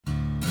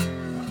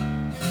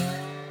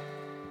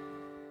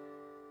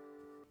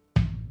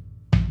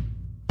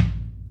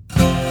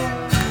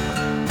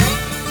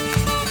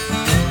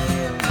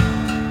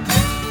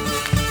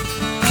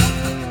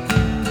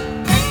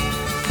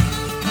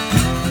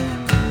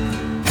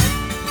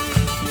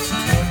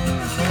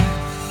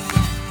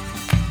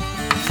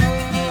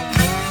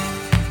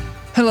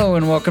Hello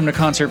and welcome to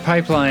Concert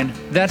Pipeline.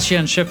 That's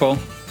Jen Schipple.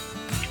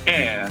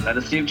 And that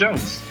is Steve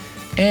Jones.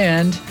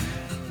 And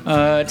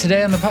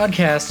today on the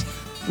podcast,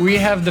 we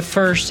have the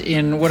first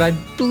in what I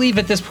believe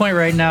at this point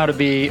right now to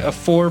be a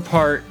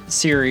 4-part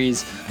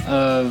series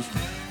of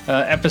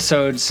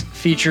episodes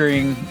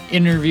featuring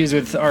interviews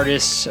with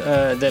artists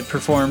that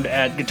performed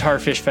at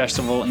Guitarfish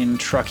Festival in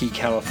Truckee,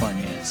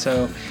 California.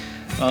 So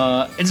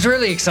it's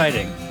really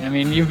exciting. I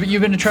mean,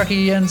 you've been to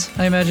Truckee, Jens?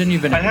 I imagine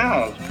you've been.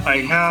 I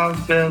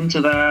have been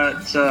to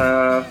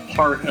that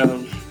part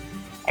of,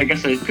 I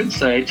guess I could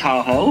say,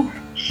 Tahoe.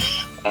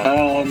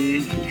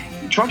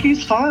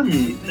 Truckee's fun.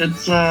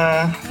 It's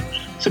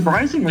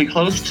surprisingly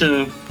close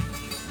to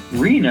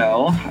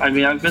Reno. I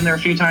mean, I've been there a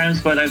few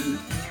times, but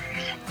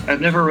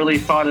I've never really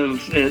thought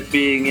of it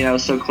being,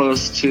 so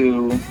close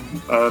to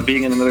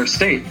being in another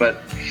state.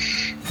 But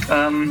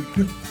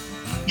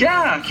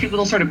yeah, cute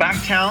little sort of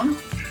back town.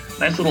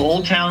 Nice little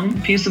old town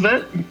piece of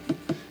it.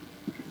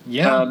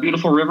 Yeah.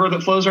 Beautiful river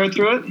that flows right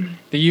through it.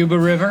 The Yuba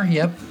River.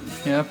 Yep.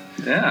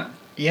 Yeah.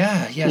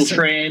 Little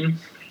train.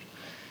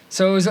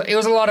 So it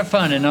was a lot of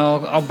fun, and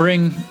I'll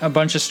bring a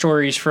bunch of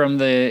stories from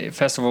the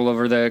festival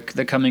over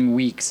the coming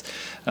weeks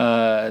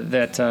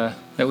that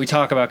we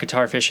talk about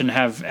Guitarfish and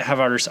have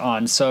artists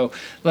on. So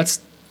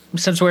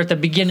since we're at the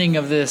beginning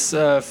of this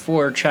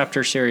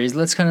 4-chapter series,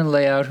 let's kind of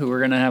lay out who we're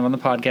going to have on the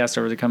podcast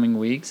over the coming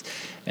weeks,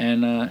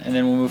 and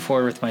then we'll move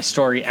forward with my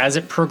story as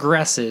it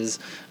progresses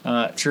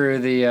through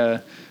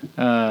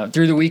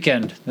the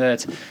weekend.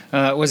 That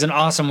was an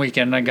awesome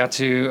weekend. I got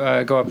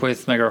to go up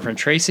with my girlfriend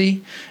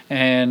Tracy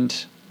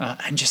and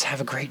just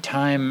have a great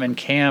time and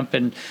camp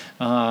and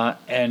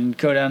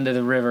go down to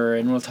the river,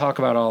 and we'll talk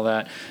about all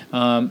that.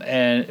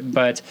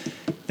 But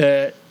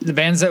the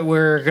bands that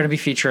we're going to be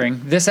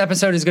featuring, this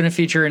episode is going to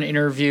feature an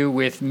interview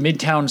with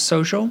Midtown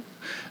Social,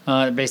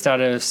 based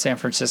out of San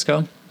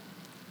Francisco.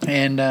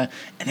 And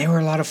they were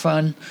a lot of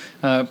fun.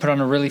 Put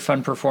on a really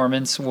fun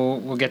performance.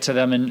 We'll get to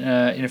them in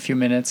a few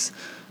minutes.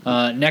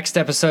 Next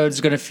episode is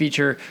going to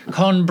feature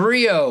Con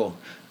Brio,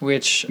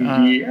 which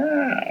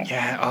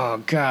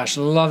oh gosh,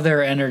 love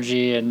their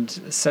energy and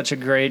such a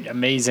great,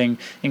 amazing,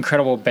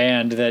 incredible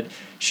band that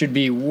should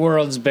be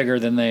worlds bigger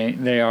than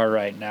they are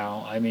right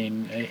now. I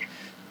mean, they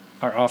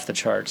are off the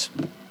charts.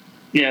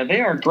 Yeah, they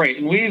are great,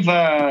 and we've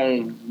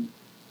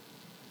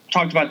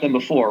talked about them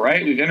before,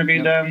 right? We've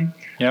interviewed them.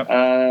 Yep.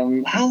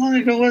 How long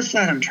ago was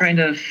that? I'm trying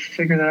to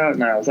figure that out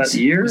now. Was that a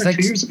year? 2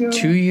 years ago?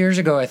 2 years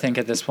ago, I think,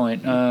 at this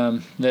point,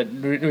 that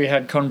we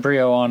had Con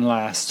Brio on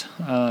last.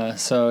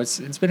 So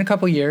it's been a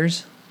couple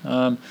years.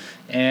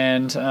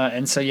 And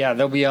so, yeah,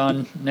 they'll be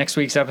on next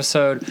week's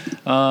episode.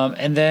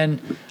 And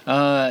then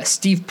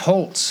Steve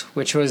Poltz,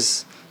 which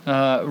was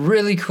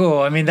really cool.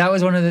 I mean, that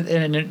was one of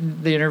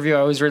the interview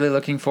I was really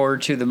looking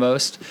forward to the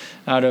most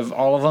out of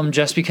all of them,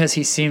 just because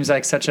he seems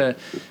like such an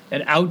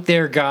out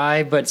there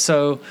guy, but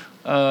so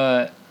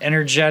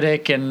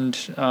energetic and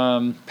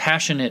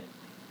passionate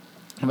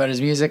about his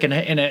music, and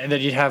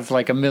that you'd have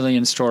like a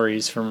million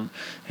stories from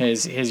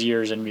his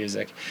years in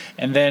music.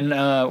 And then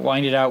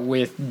wind it out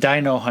with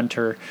Dino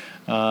Hunter,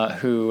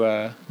 who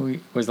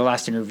was the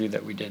last interview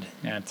that we did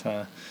at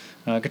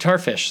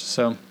Guitarfish.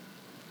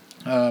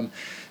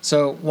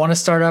 So want to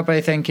start out by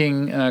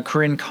thanking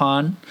Corinne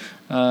Kahn,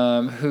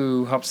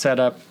 who helped set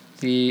up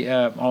the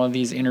all of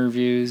these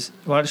interviews.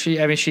 Well,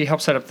 she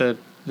helped set up the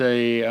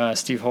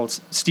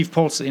Steve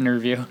Poltz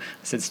interview. I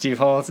said Steve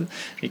Holt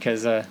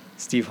because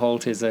Steve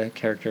Holt is a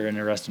character in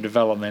Arrested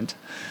Development.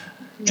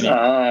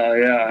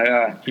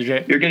 Yeah.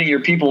 You're getting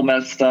your people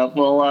messed up.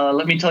 Well,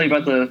 let me tell you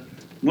about the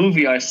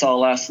movie I saw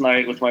last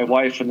night with my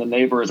wife and the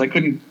neighbors. I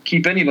couldn't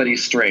keep anybody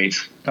straight.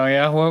 Oh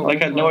yeah, I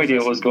had no idea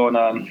what was going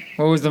on.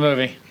 What was the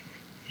movie?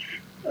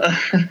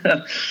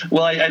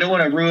 Well, I don't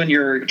want to ruin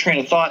your train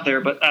of thought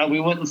there, but we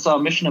went and saw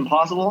Mission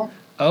Impossible.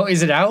 Oh,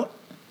 is it out?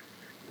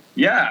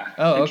 Yeah.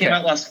 Oh, okay. It came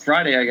out last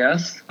Friday, I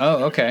guess.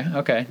 Oh, okay,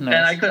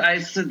 nice. And I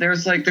said there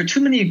are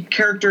too many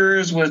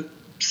characters with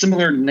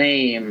similar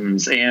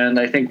names, and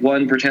I think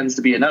one pretends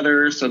to be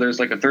another, so there's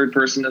like a third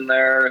person in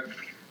there,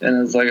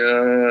 and it's like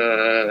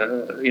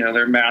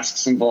there are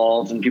masks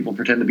involved, and people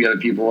pretend to be other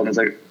people, and it's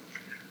like.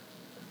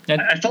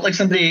 I felt like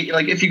somebody,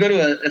 like if you go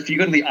to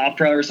the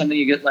opera or something,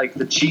 you get like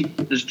the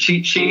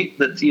cheat sheet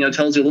that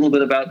tells you a little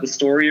bit about the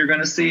story you're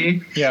going to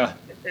see. Yeah.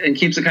 And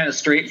keeps it kind of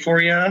straight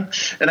for you.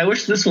 And I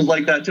wish this was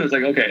like that too. It's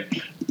like, okay,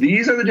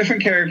 these are the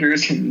different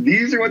characters, and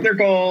these are what they're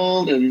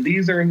called, and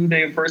these are who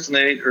they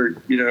impersonate or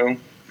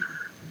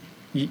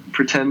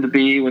pretend to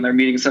be when they're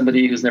meeting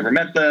somebody who's never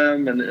met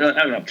them. And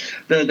I don't know.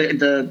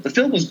 The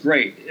film was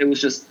great. It was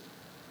just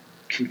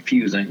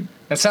confusing.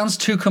 That sounds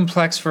too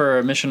complex for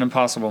a Mission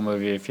Impossible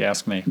movie, if you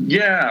ask me.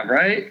 Yeah,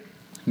 right?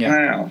 Yeah.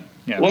 Wow.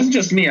 Yeah. It wasn't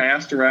just me. I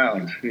asked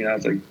around. I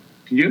was like,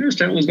 do you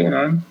understand what was going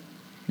on?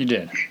 You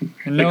did.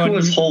 Who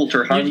was Holt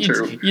or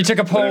Hunter? You took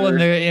a poll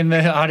in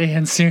the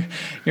audience.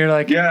 You're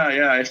like...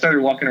 Yeah. I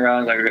started walking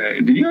around like, okay,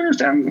 did you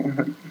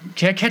understand?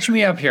 Catch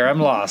me up here. I'm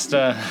lost.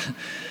 I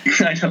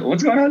know.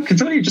 What's going on? Can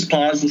somebody just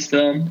pause this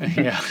film?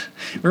 Yeah.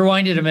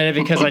 Rewind it a minute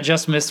because I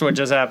just missed what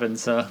just happened,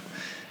 so...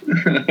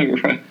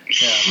 Right.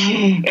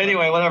 Yeah.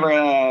 Anyway, whatever.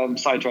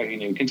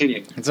 Sidetracking you.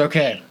 Continue. It's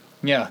okay.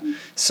 Yeah.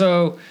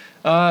 So,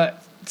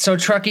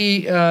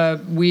 Truckee,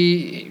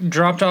 we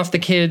dropped off the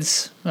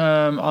kids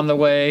on the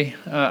way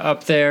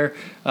up there.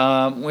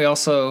 We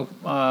also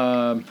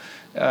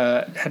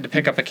had to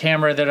pick up a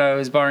camera that I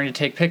was borrowing to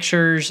take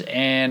pictures,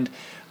 and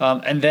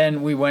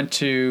then we went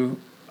to.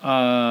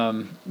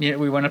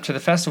 We went up to the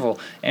festival,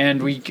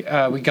 and we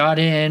got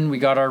in. We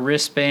got our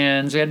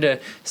wristbands. We had to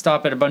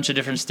stop at a bunch of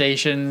different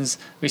stations.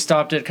 We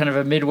stopped at kind of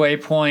a midway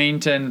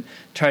point and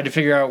tried to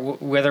figure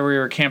out whether we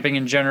were camping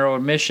in general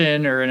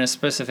admission or in a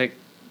specific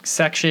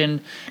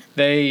section.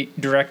 They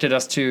directed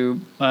us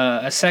to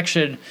a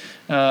section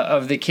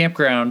of the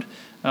campground.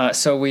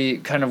 So we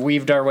kind of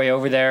weaved our way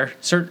over there.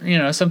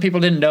 Some people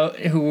didn't know,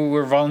 who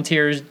were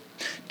volunteers,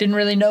 didn't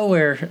really know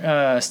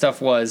where stuff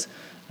was.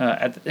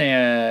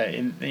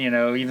 Even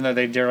though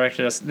they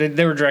directed us,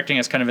 they were directing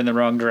us kind of in the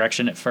wrong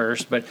direction at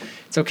first, but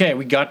it's okay.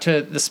 We got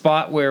to the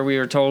spot where we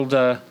were told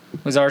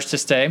was ours to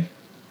stay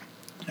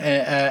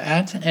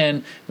at,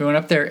 and we went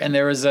up there, and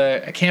there was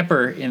a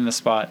camper in the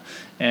spot,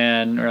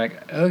 and we're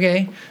like,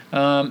 okay.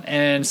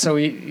 And so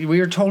we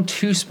were told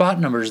 2 spot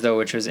numbers though,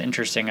 which was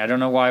interesting. I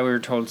don't know why we were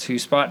told 2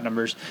 spot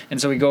numbers,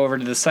 and so we go over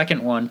to the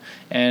second one,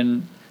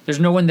 and there's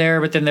no one there,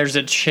 but then there's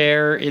a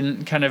chair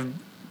in kind of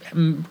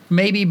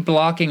maybe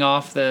blocking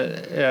off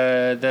the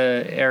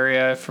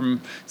area from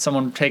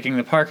someone taking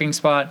the parking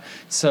spot.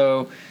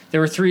 So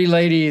there were 3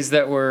 ladies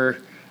that were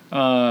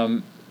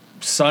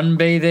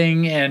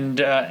sunbathing and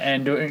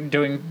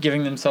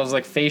giving themselves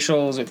like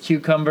facials with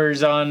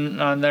cucumbers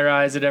on their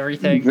eyes and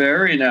everything.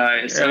 Very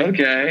nice. Right?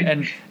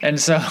 Okay. And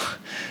so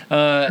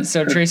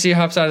Tracy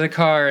hops out of the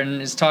car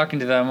and is talking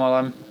to them while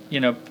I'm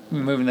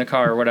moving the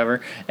car or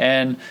whatever.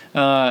 And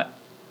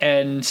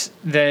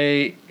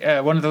they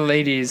one of the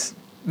ladies.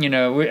 We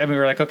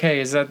were like, okay,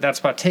 is that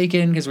spot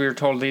taken? Because we were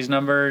told these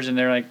numbers, and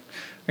they're like,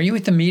 are you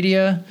with the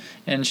media?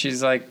 And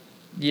she's like,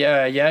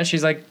 yeah.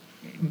 She's like,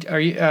 are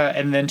you?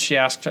 And then she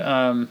asked,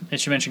 and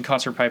she mentioned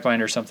Concert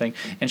Pipeline or something,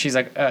 and she's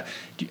like,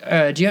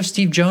 do you have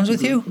Steve Jones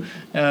with you?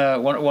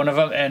 One of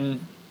them, and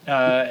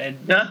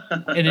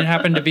it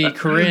happened to be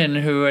Corinne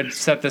who had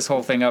set this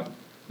whole thing up,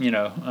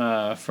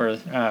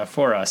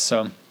 for us.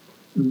 So.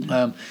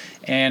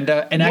 And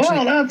actually,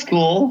 wow, that's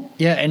cool.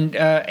 Yeah,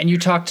 and you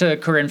talked to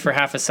Corinne for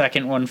half a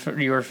second when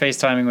you were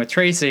FaceTiming with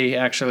Tracy.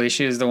 Actually,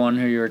 she was the one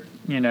who you were,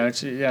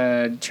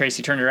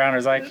 Tracy turned around and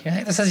was like,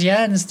 "Hey, this is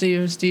Jens,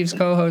 Steve's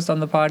co-host on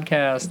the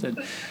podcast," and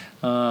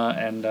all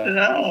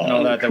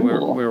that cool.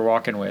 that we were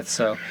walking with.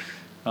 So.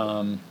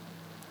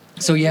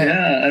 So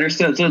yeah,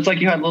 understood. So it's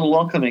like you had a little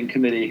welcoming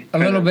committee. A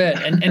little bit,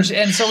 and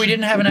so we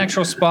didn't have an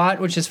actual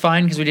spot, which is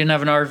fine because we didn't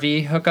have an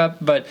RV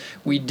hookup, but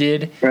we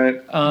did. Right.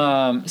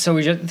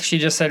 So she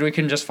just said we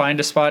can just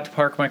find a spot to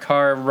park my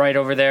car right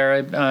over there,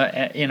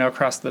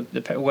 across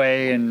the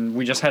way, and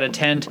we just had a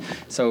tent,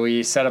 so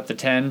we set up the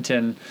tent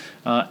and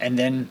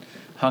then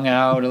hung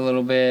out a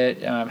little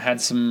bit,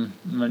 had some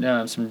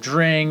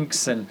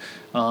drinks, and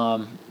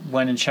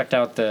went and checked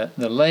out the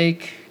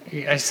lake.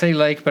 I say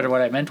lake, but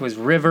what I meant was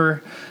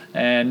river.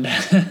 And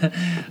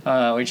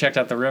we checked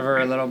out the river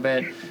a little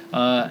bit,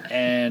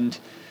 and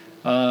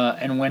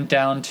went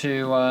down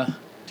to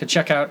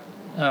check out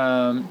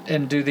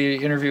and do the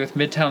interview with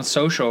Midtown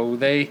Social.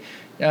 They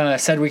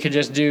said we could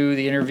just do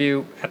the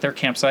interview at their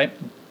campsite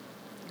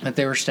that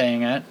they were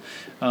staying at.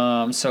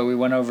 So we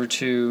went over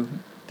to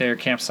their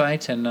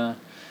campsite and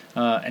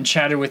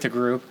chatted with the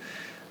group.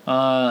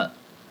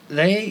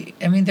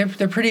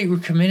 They're pretty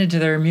committed to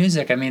their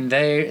music. I mean,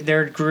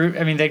 their group.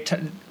 I mean,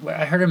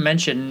 I heard them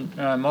mention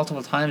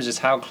multiple times just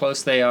how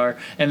close they are,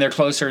 and they're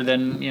closer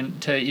than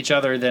to each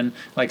other than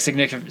like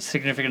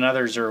significant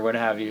others or what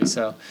have you.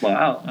 So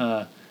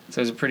wow. So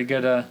it was a pretty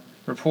good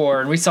rapport,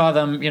 and we saw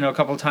them, a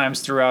couple of times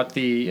throughout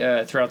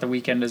the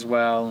weekend as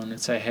well, and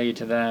say hey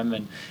to them,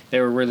 and they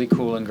were really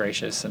cool and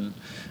gracious, and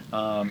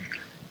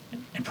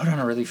put on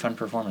a really fun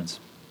performance.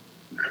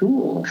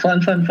 Cool.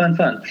 Fun.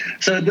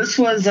 So this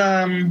was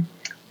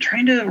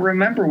trying to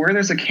remember where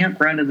there's a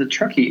campground in the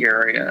Truckee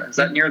area. Is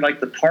that near like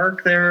the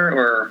park there,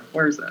 or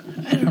where is that?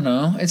 I don't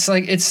know. It's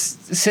like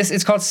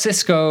it's called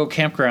Cisco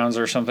Campgrounds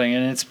or something,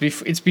 and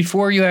it's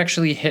before you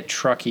actually hit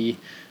Truckee.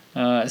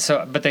 I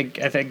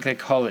think they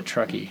call it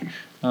Truckee.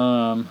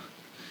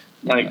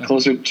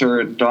 Closer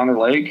to Donner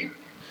Lake.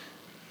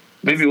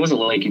 Maybe it was a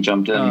lake you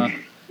jumped in.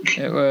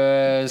 It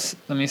was.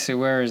 Let me see.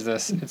 Where is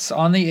this? It's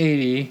on the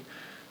 80.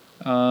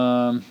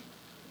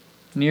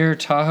 Near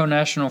Tahoe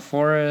National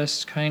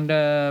Forest, kind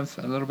of,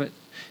 a little bit.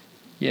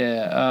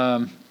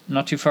 Yeah,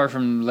 not too far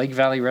from Lake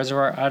Valley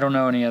Reservoir. I don't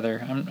know any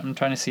other. I'm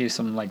trying to see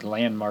some like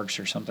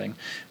landmarks or something,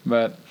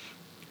 but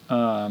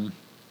Turtle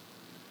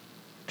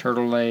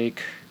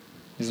Lake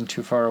isn't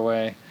too far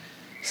away.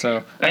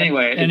 So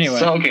anyway,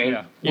 so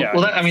okay. Yeah.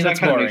 Well, that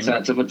kind of makes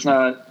sense. If it's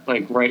not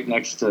like right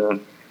next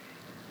to,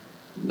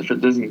 if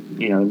it isn't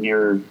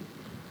near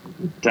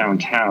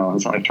downtown,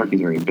 it's not like Turkey's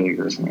very big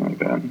or something like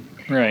that.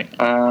 Right.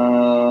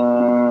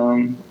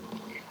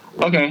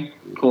 Okay.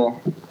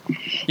 Cool.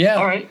 Yeah.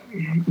 All right.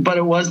 But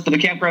the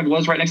campground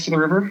was right next to the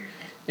river.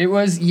 It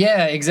was,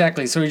 yeah,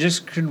 exactly. So we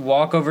just could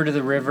walk over to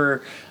the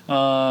river,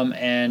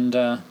 and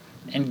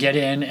get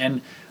in,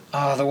 and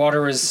the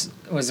water was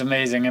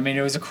amazing. I mean,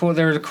 it was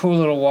there were cool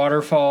little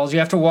waterfalls. You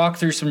have to walk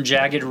through some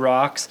jagged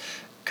rocks,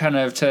 kind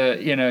of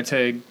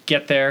to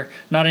get there.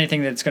 Not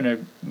anything that's going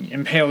to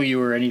impale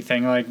you or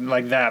anything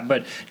like that,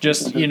 but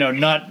just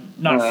not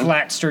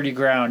flat, sturdy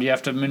ground. You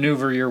have to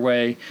maneuver your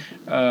way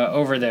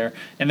over there,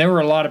 and there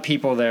were a lot of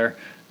people there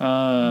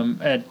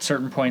at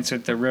certain points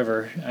at the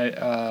river.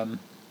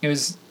 It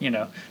was,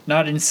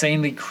 not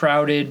insanely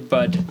crowded,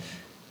 but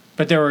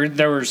there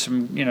were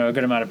some, a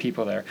good amount of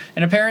people there,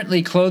 and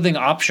apparently clothing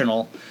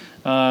optional,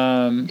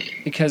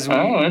 because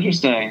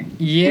interesting.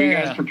 Yeah, were you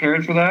guys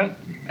prepared for that?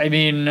 I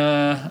mean,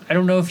 I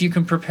don't know if you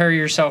can prepare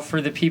yourself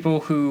for the people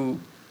who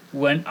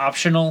went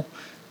optional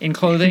in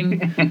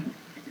clothing.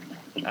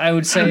 I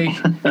would say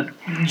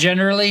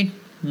generally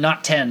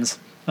not tens.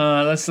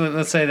 Let's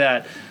say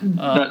that.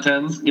 Not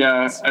tens.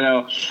 Yeah, I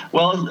know.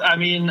 Well, I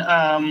mean.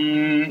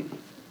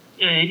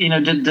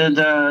 Did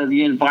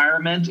the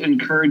environment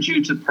encourage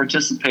you to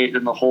participate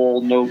in the whole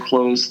no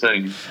clothes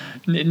thing?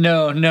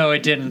 No,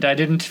 it didn't. I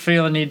didn't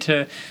feel a need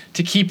to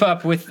keep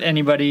up with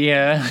anybody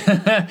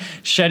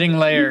shedding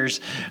layers.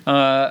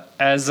 Again,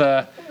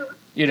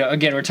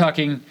 we're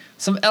talking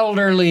some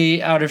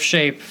elderly, out of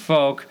shape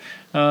folk.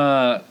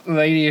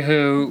 Lady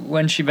who,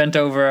 when she bent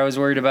over, I was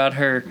worried about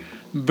her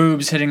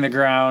boobs hitting the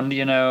ground,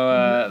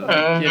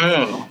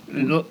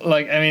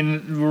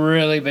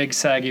 really big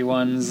saggy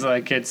ones.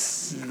 Like,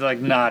 it's like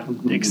not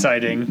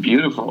exciting.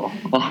 Beautiful.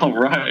 All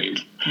right.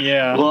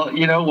 Yeah. Well,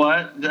 you know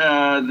what?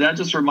 That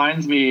just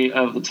reminds me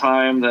of the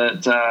time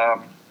that.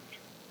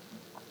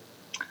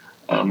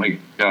 Oh my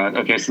God.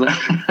 Okay, so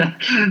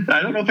I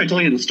don't know if I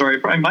told you the story.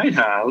 I might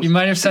have. You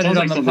might have said it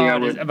on the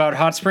pod about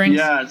hot springs.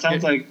 Yeah, it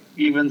sounds like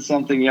even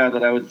something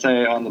that I would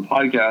say on the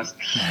podcast.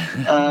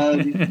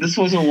 This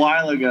was a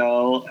while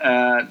ago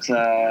at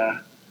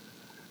a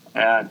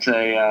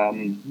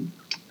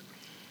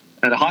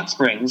hot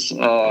springs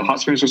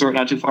resort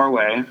not too far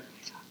away.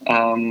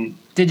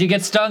 Did you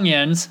get stung,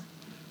 Jens?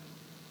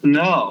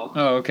 No.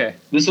 Oh, okay.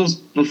 This was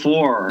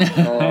before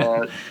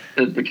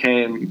it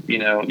became,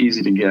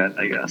 easy to get,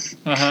 I guess.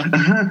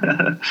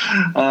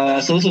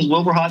 Uh-huh. So this was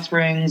Wilbur Hot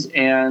Springs,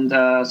 and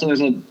so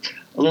there's a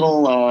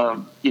little,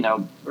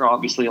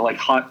 obviously like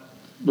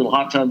little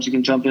hot tubs you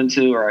can jump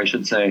into, or I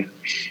shouldn't say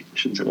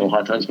little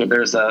hot tubs, but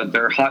there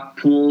are hot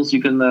pools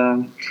you can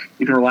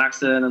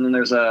relax in, and then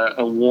there's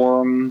a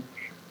warm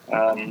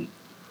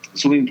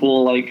swimming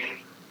pool like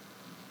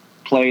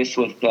place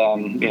with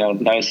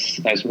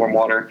nice warm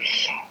water.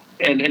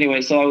 And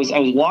anyway, so I was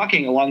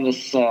walking along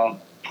this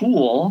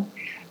pool,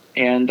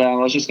 and I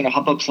was just going to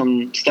hop up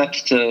some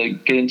steps to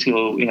get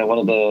into one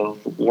of the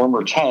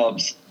warmer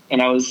tubs,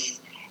 and I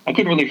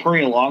couldn't really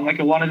hurry along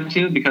like I wanted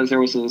to because there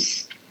was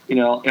this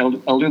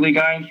elderly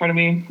guy in front of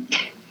me.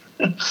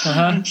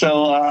 Uh-huh.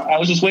 So I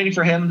was just waiting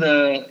for him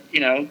to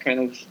kind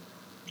of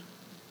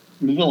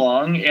move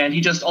along, and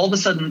he just all of a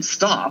sudden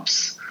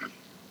stops.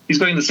 He's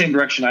going the same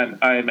direction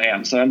I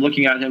am, so I'm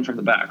looking at him from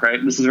the back,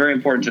 right? This is very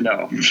important to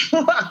know. This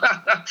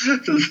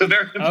is a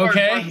very important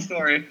part of the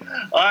story.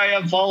 I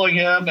am following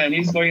him, and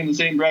he's going in the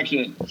same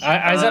direction.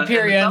 Eyes up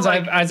here, Jens.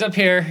 Eyes up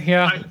here,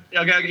 yeah.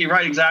 Okay, you're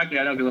right, exactly.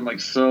 I know, because I'm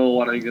so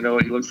wanting to know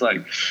what he looks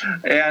like.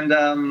 And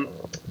I'm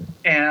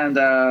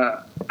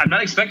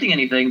not expecting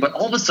anything, but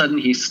all of a sudden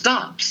he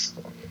stops.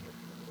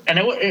 And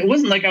it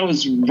wasn't like I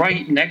was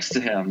right next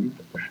to him,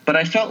 but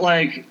I felt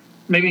like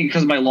maybe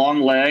because of my long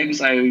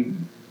legs,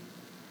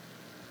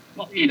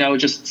 it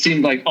just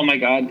seemed like, oh my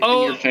God, in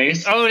your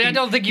face. Oh, I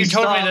don't think you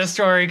told me this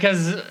story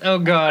because, oh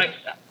God.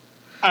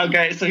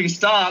 Okay, so he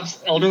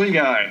stops, elderly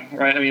guy,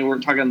 right? I mean, we're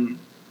talking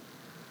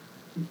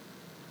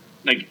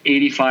like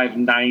 85,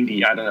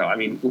 90, I don't know. I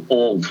mean,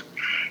 old.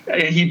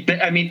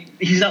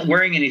 He's not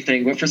wearing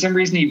anything, but for some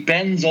reason he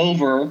bends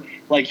over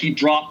like he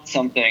dropped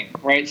something,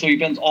 right? So he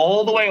bends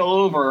all the way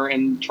over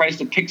and tries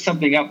to pick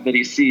something up that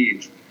he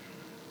sees.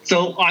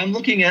 So I'm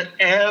looking at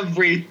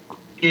everything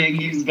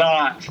he's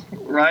got,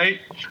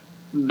 right?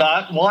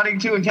 Not wanting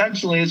to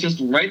intentionally, it's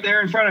just right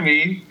there in front of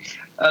me.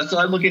 So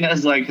I'm looking at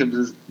his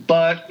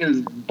butt,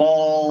 his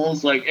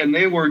balls, and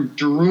they were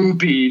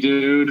droopy,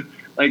 dude.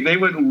 Like, they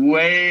went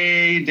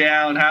way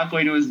down,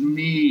 halfway to his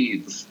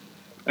knees.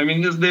 I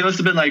mean, they must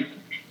have been like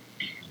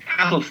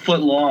half a foot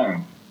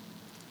long.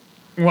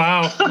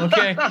 Wow.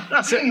 Okay.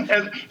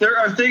 And there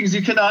are things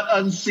you cannot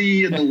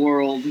unsee in the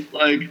world.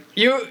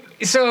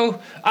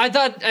 So I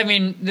thought.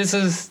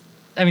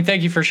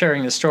 Thank you for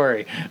sharing the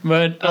story.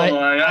 But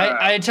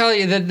I tell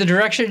you that the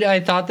direction I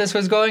thought this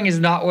was going is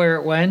not where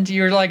it went.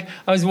 You're like,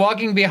 I was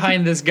walking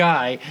behind this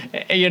guy,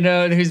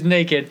 who's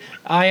naked.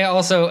 I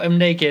also am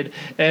naked,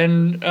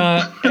 and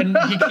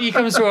he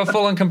comes to a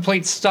full and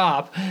complete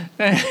stop. No,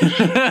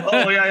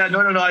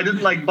 I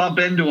didn't bump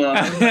into him.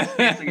 I was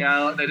spacing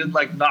out. I didn't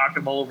knock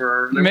him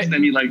over. There wasn't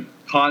any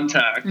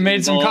contact.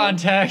 Made some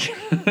contact.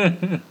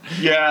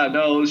 Yeah,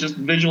 no, it was just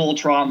visual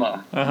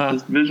trauma. Uh-huh.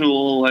 Just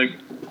visual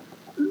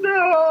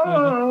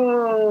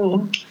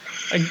no.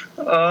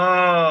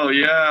 Oh,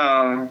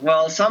 yeah.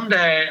 Well,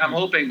 someday, I'm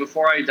hoping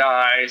before I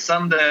die,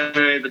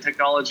 someday the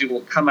technology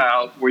will come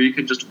out where you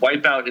can just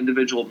wipe out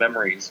individual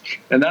memories.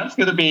 And that's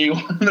going to be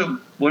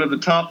one of the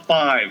top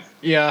 5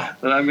 Yeah.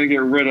 that I'm going to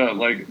get rid of.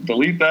 Like,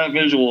 delete that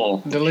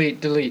visual.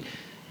 Delete.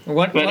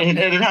 But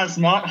it has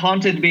not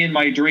haunted me in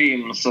my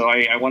dreams, so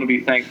I want to be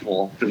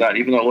thankful for that,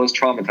 even though it was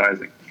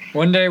traumatizing.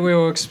 One day we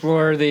will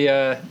explore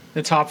the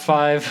top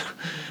 5,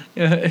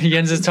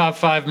 Jens's top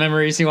 5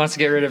 memories he wants to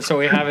get rid of, so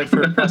we have it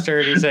for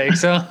posterity's sake.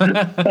 So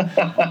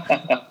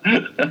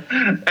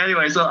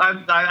anyway, so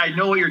I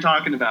know what you're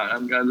talking about.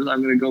 I'm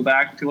going to go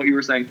back to what you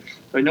were saying.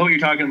 I know what you're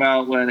talking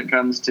about when it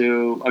comes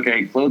to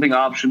clothing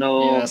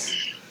optional. Yes.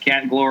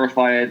 Can't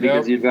glorify it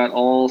because you've got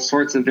all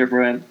sorts of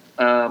different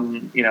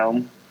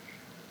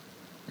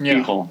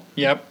people.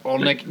 Yep.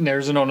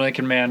 There's an old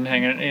naked man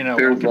hanging,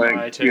 There's walking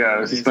by too.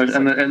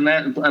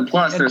 and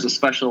plus there's a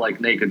special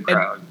naked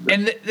crowd.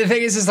 And the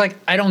thing is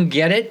I don't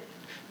get it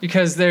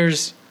because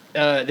there's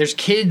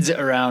kids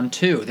around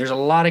too. There's a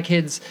lot of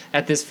kids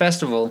at this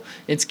festival.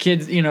 It's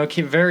kids,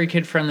 very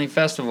kid friendly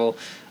festival.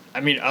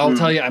 I mean, I'll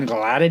tell you, I'm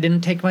glad I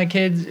didn't take my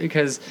kids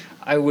because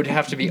I would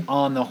have to be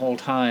on the whole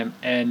time,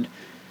 and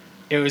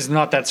it was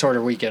not that sort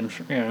of weekend,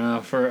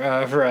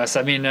 for us.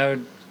 I mean,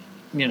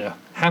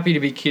 happy to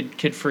be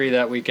kid free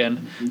that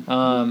weekend.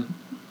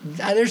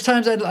 There's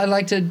times I'd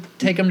like to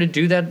take them to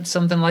do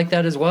something like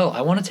that as well.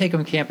 I want to take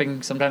them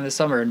camping sometime this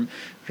summer, and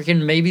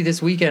freaking maybe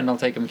this weekend I'll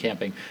take them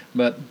camping.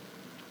 But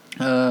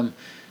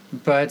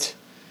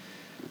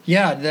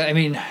yeah, I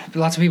mean,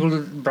 lots of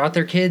people brought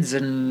their kids,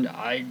 and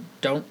I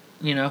don't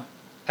know.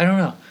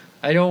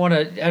 I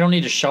don't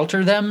need to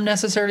shelter them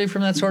necessarily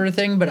from that sort of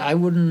thing, but I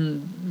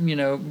wouldn't,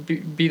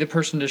 be the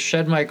person to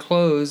shed my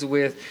clothes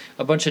with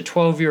a bunch of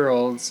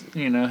 12-year-olds,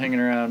 hanging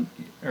around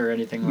or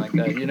anything like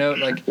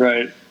that,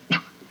 Right.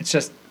 It's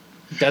just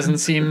doesn't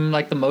seem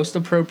like the most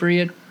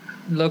appropriate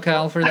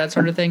locale for that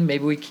sort of thing.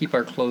 Maybe we keep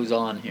our clothes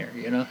on here,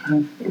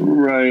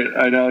 Right.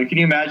 I know. Can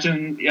you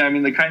imagine,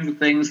 the kinds of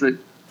things that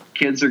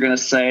kids are going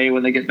to say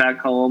when they get back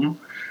home?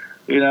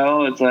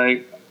 It's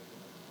like,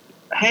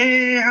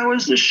 hey, how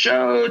was the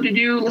show? Did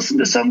you listen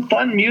to some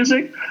fun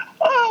music?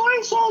 Oh,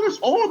 I saw this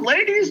old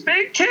lady's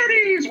big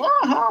titties.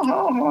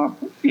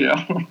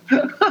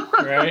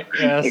 Right,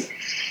 yes.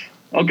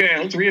 Okay,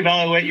 let's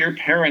reevaluate your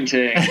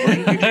parenting.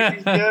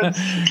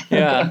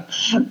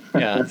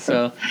 Yeah.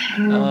 So,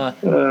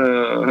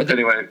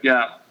 anyway,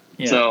 yeah.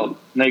 So,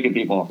 naked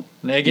people.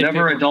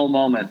 Never a dull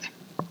moment.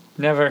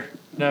 Never.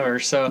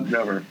 So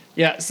never.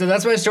 Yeah, so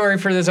that's my story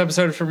for this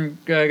episode from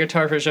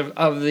Guitarfish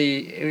of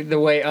the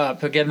way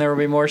up. Again, there will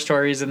be more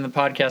stories in the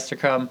podcast to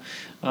come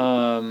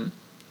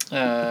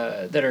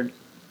that are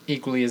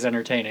equally as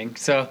entertaining.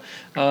 So,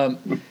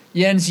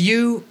 Jens,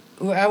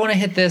 I want to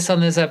hit this on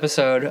this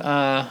episode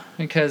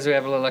because we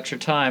have a little extra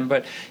time,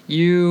 but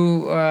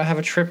you have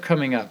a trip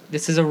coming up.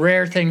 This is a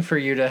rare thing for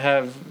you to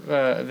have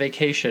a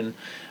vacation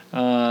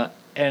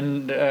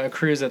and a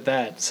cruise at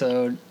that,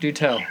 so do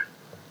tell.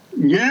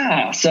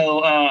 Yeah,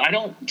 so I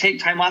don't take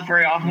time off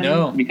very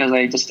often because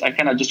I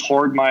kind of just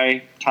hoard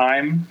my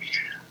time.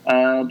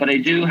 But I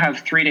do have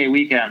 3-day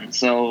weekends,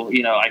 so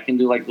I can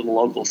do little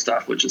local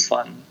stuff, which is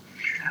fun.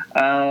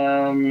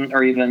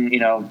 Or even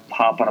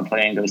hop on a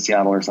plane, go to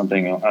Seattle or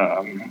something,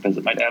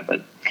 visit my dad.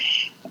 But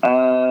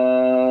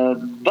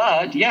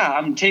yeah,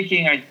 I'm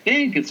taking, I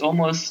think it's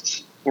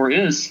almost or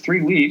is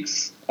 3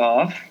 weeks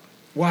off.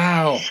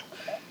 Wow.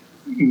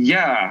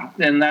 Yeah,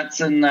 and that's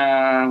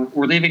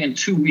we're leaving in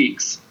 2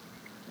 weeks.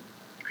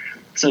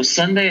 So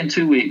Sunday in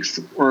 2 weeks,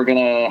 we're going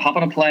to hop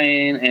on a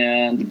plane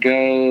and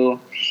go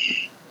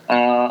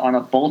on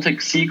a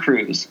Baltic Sea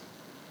cruise.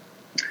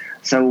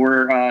 So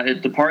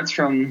it departs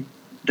from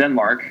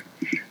Denmark.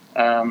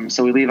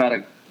 So we leave out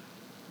of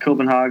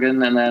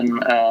Copenhagen, and then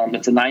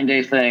it's a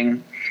 9-day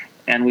thing,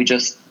 and we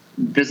just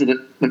visit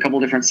a couple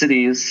different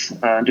cities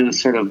and do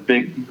this sort of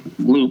big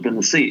loop in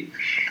the sea.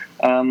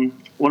 One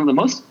of the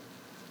most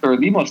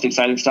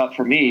exciting stop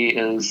for me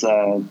is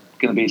going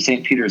to be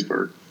St.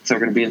 Petersburg. So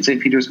we're going to be in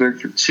St.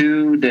 Petersburg for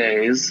 2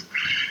 days.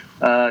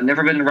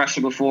 Never been in Russia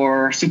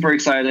before. Super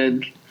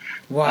excited.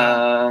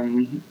 Wow.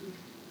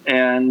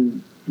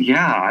 And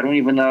yeah, I don't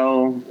even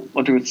know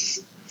what to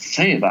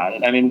say about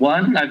it. I mean,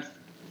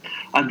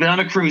 I've been on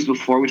a cruise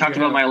before. We talked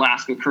about my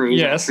Alaska cruise.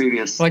 Yes.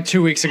 Previous like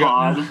 2 weeks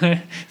ago.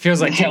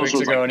 Feels like 2 weeks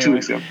ago. Anyway. 2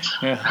 weeks ago.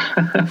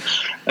 Yeah.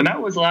 And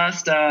that was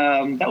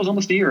that was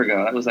almost a year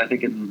ago. That was, I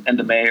think, in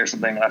end of May or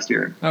something last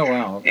year. Oh,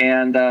 wow. Okay.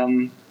 And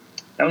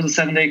that was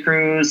a 7-day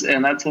cruise,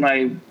 and that's when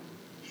I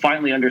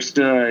finally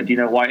understood,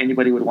 why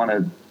anybody would want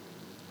to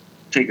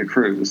take a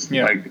cruise.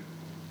 Yeah.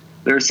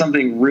 There's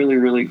something really,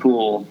 really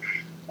cool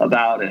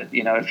about it.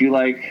 If you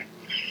like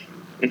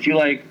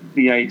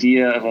the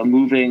idea of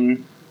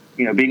being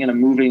in a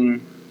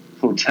moving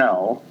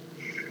hotel,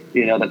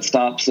 that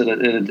stops in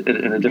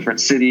a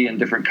different city and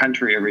different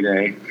country every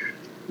day,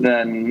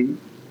 then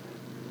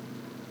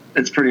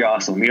it's pretty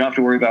awesome. You don't have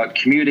to worry about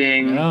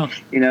commuting. No.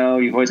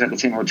 You've always got the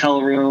same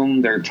hotel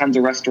room. There are tons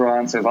of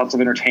restaurants. There's lots of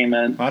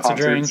entertainment. Lots of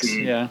drinks.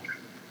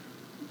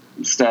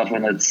 stuff,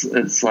 and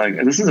it's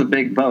like, this is a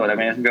big boat. I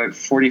mean, I think like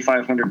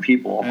 4,500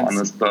 people on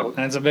this boat.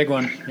 That's a big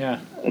one. Yeah,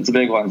 it's a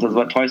big one. So it's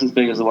about twice as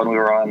big as the one we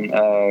were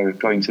on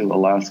going to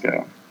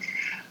Alaska.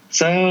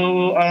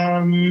 So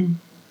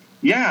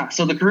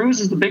so the cruise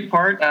is the big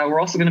part. We're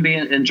also going to be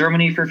in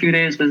Germany for a few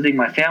days visiting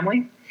my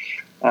family.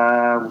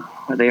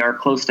 They are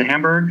close to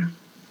Hamburg,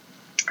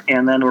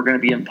 and then we're going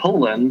to be in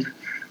Poland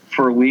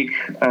for a week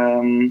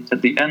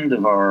towards the end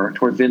of our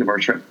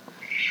trip.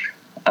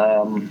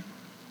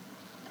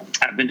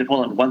 I've been to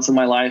Poland once in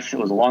my life. It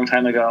was a long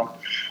time ago.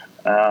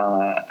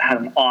 Had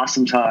an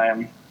awesome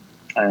time,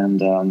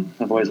 and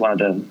I've always wanted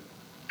to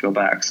go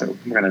back. So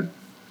we're going to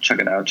check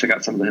it out, check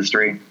out some of the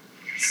history.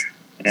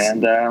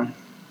 And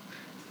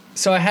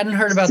so I hadn't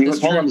heard about this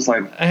trip.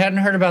 Like. I hadn't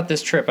heard about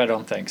this trip, I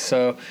don't think.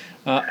 So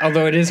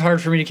although it is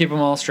hard for me to keep them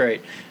all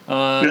straight,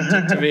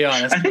 to be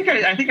honest. I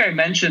think I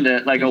mentioned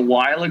it like a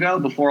while ago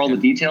before all the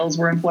details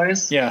were in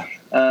place. Yeah.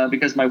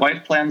 Because my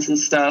wife plans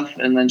this stuff,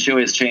 and then she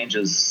always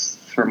changes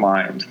her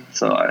mind.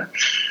 So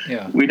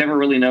we never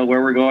really know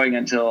where we're going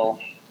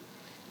until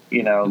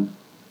until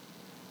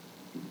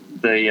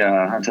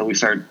we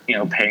start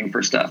paying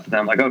for stuff. And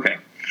then I'm like, okay,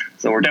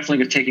 so we're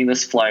definitely taking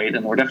this flight,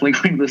 and we're definitely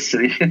going to this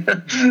city.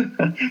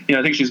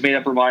 I think she's made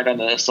up her mind on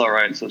this. All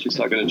right, so she's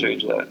not going to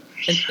change that.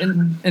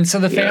 And so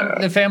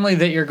the family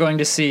that you're going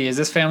to see, is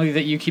this family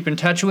that you keep in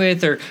touch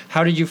with, or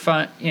how did you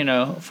find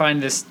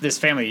this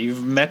family?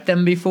 You've met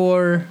them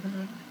before?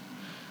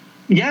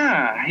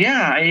 Yeah.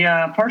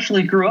 I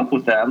partially grew up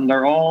with them.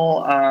 They're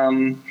all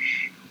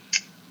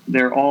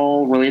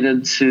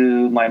related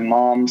to my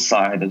mom's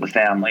side of the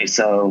family.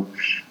 So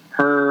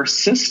her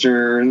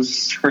sister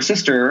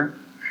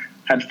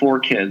had 4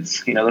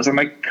 kids. Those are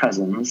my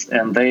cousins,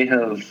 and they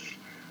have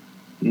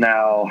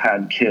now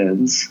had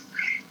kids.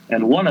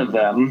 And one of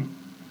them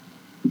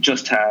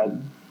just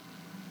had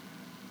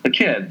a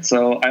kid.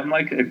 So I'm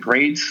like a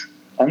great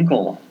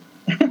uncle.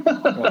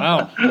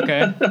 Wow.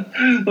 Okay.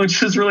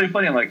 Which is really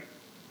funny. I'm like,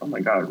 oh my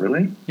God,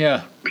 really?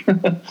 Yeah.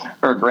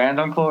 Or a grand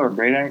uncle or a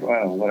great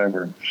uncle,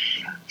 whatever.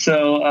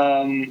 So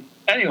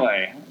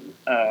anyway,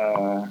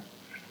 I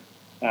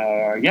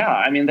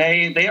mean,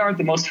 they aren't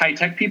the most high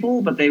tech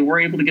people, but they were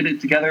able to get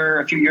it together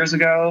a few years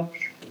ago,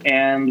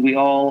 and we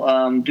all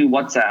do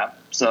WhatsApp.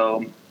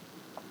 So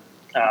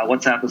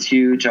WhatsApp is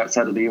huge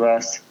outside of the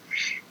U.S.,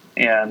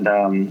 and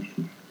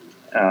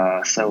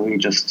so we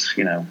just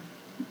we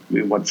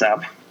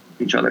WhatsApp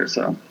each other.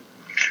 So.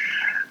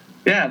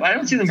 Yeah, but I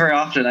don't see them very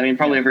often. I mean,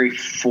 probably every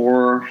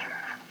 4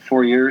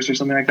 years or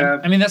something like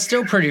that. I mean, that's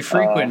still pretty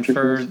frequent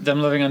for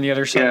them living on the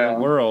other side of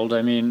the world.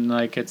 I mean,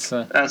 like it's.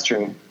 That's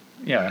true.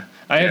 Yeah,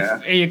 I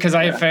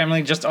have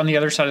family just on the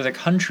other side of the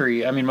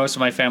country. I mean, most of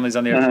my family's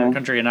on the other side of the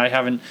country, and I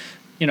haven't.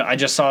 I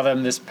just saw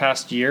them this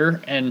past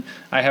year, and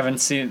I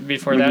haven't seen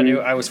before that.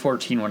 I was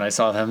 14 when I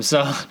saw them,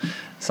 so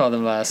saw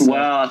them last.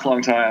 Wow, that's a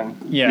long time.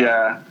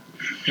 Yeah.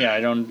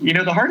 I don't.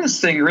 The hardest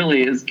thing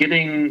really is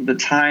getting the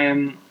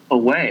time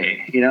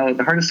away.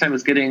 The hardest time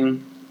is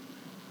getting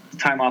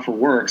time off of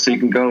work so you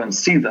can go and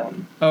see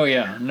them. Oh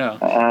yeah, no.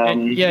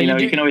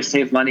 You can always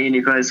save money, and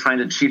you can always find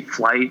a cheap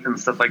flight and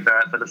stuff like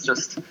that, but it's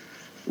just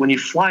when you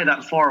fly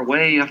that far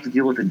away, you have to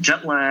deal with the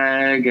jet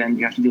lag, and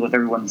you have to deal with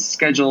everyone's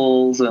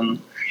schedules, and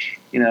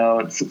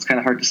it's kind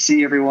of hard to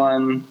see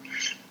everyone.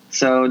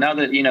 So now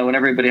that when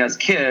everybody has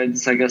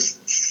kids, I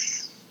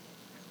guess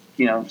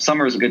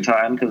summer is a good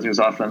time because there's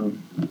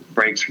often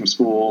breaks from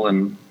school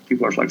and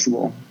people are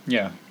flexible.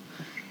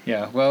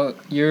 Yeah, well,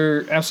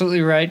 you're absolutely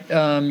right.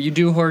 You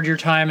do hoard your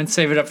time and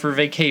save it up for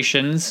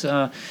vacations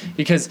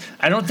because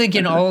I don't think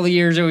in all the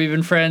years that we've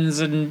been friends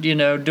and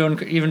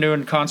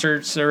doing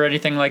concerts or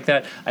anything like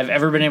that, I've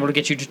ever been able to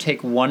get you to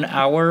take 1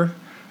 hour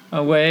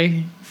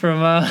away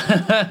from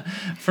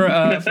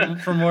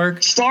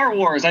work. Star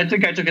Wars. I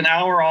think I took an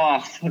hour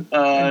off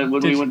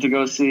when we went to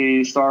go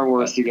see Star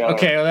Wars together.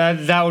 Okay, well,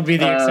 that would be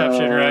the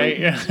exception, right?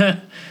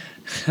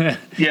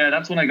 Yeah,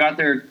 that's when I got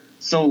there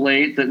so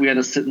late that we had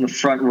to sit in the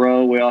front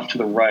row way off to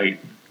the right.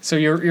 So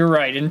you're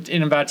right.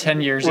 In about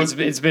 10 years,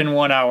 it's been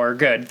 1 hour.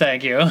 Good,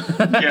 thank you.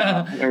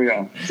 Yeah, there we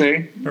go.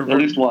 See, at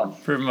least one.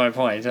 Proving my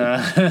point.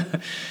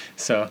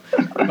 So,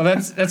 well,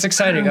 that's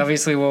exciting.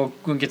 Obviously, we'll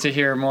get to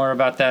hear more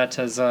about that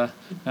as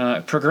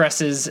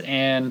progresses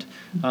and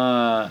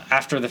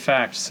after the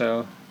fact.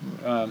 So,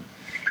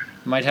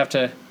 might have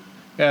to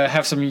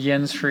have some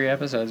Jens-free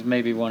episodes,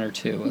 maybe 1 or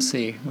 2. We'll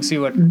see. We'll see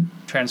what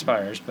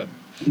transpires, but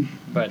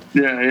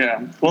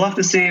yeah, we'll have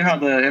to see how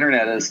the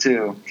internet is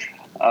too.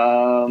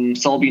 So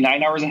I'll be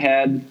 9 hours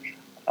ahead.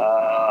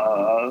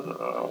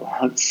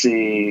 Let's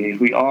see.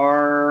 We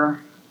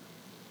are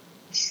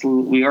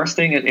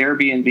staying at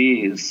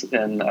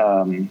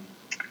Airbnbs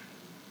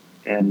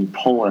in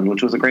Poland,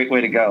 which was a great way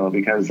to go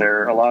because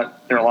there are a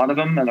lot of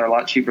them, and they're a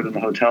lot cheaper than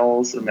the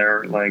hotels, and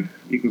they're like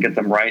you can get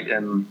them right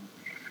in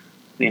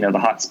the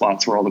hot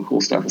spots where all the cool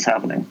stuff is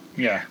happening.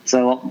 Yeah.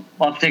 So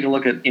I'll have to take a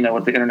look at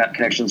what the internet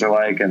connections are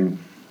like and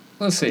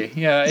We'll see.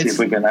 Yeah, See if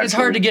we can it's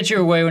hard actually- to get you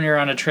away when you're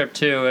on a trip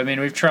too. I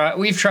mean, we've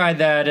tried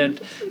that, and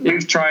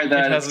We've tried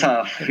that. It's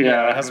tough. it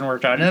hasn't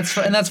worked out, and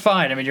that's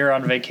fine. I mean, you're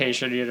on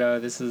vacation. You know,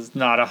 this is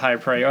not a high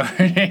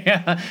priority.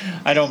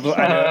 I don't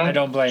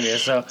blame you.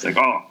 So It's like,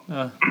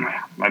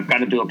 I've got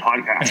to do a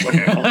podcast.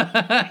 Okay.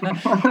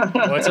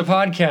 what's a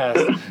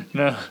podcast?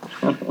 No,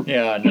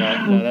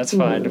 that's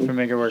fine. If we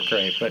make it work,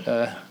 great. But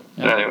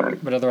Anyway.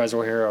 but otherwise,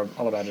 we'll hear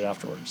all about it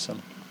afterwards. So.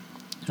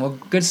 Well,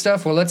 good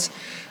stuff. Well, let's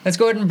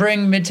go ahead and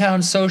bring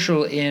Midtown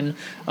Social in.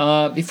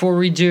 Before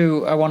we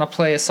do, I want to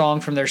play a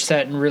song from their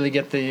set and really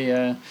get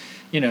the,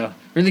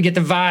 really get the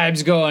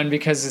vibes going,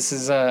 because this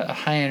is a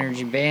high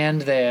energy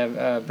band. They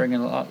have bringing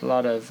a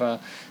lot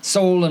of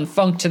soul and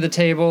funk to the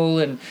table,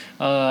 and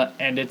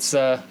it's.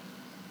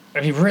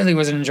 It really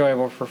was an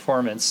enjoyable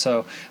performance.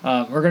 So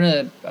we're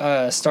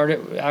gonna start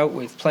it out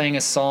with playing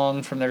a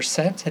song from their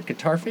set at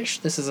Guitarfish.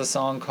 This is a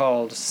song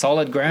called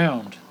 "Solid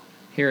Ground."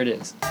 Here it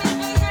is.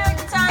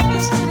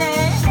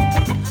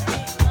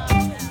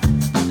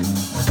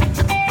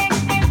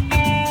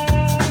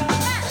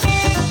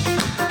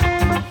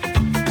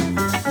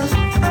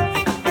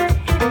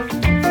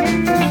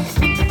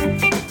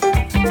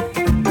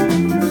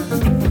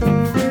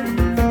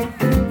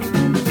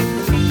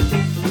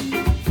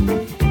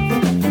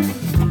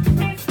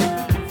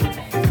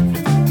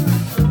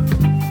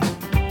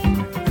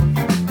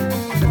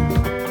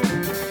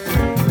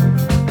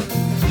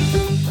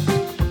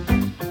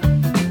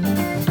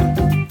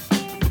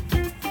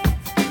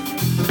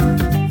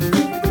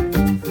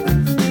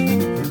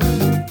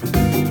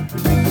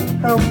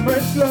 How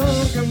much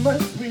longer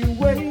must we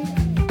wait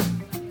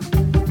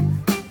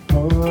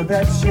for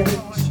that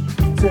change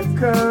to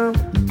come?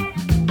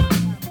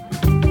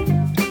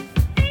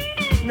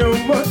 No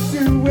more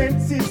to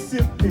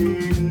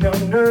anticipate, no,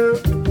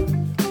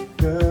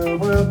 the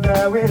world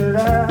that we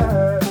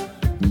love.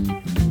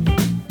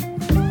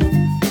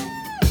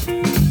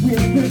 We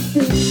could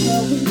think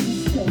how we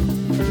can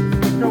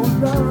no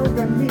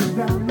longer need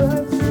that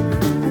much.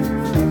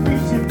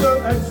 Reaching for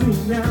a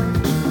dream now.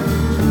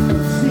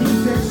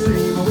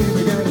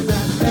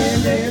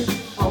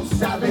 On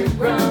solid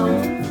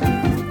ground.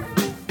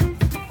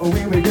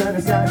 When we're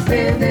gonna start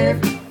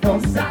standing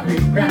on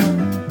solid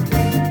ground.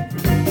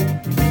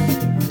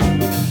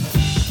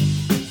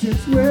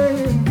 Since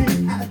when the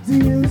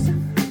ideas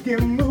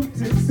can move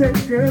to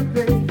second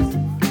place,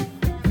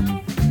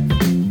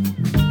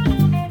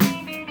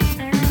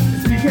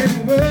 see and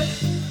work,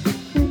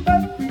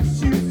 but we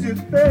choose to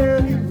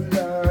value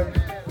love.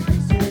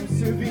 Seems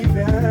to be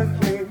the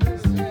case.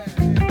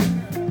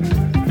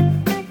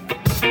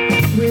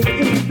 When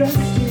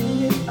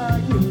investing in our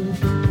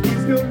youth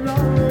is no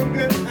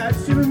longer our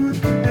truth,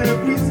 and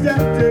we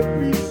start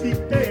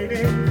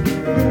appreciating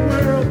the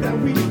world that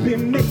we've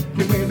been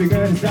making. When we're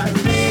gonna start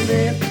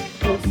standing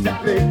on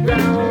solid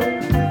ground.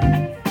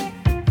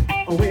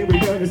 When we're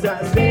gonna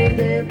start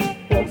standing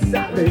on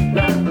solid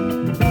ground.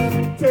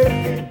 Tell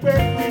me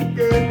when we're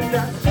gonna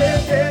start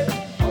standing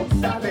on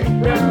solid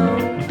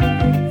ground.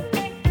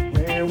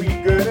 When we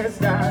gonna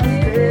start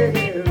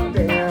standing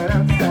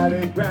on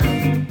solid ground.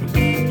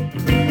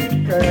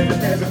 Cause it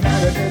doesn't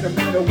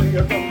matter where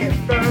you're coming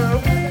from.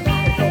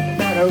 It don't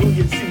matter who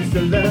you choose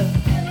to love.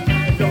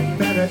 It don't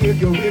matter if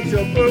you're rich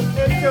or broke.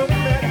 It don't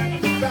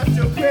matter about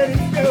your credit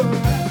score.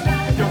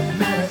 It don't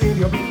matter if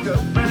you're rich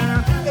or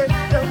brown. It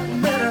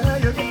don't matter how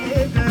you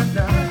get done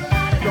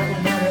now. It don't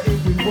matter if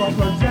we walk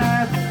or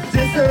drive.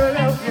 Just so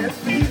long as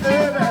we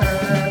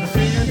arrive.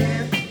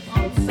 Standing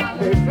on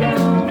solid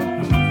ground.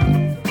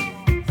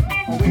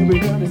 When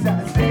we're gonna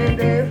start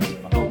standing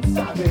on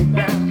solid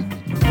ground.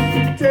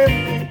 Tell me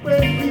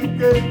when we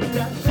gonna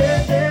start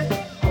standing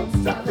on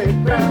solid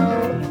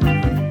ground.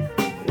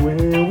 When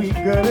we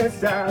gonna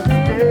start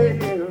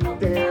standing on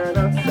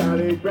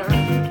solid ground.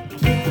 Solid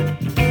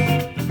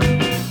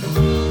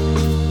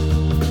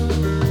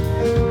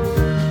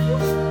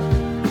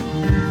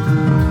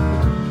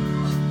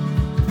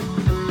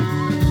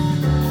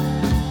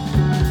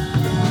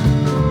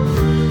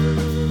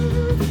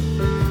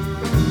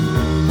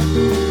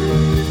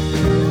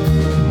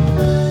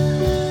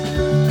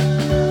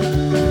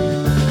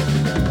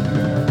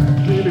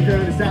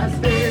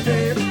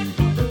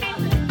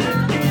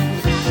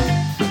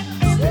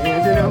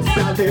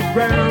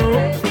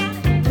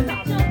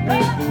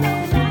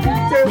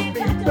Tell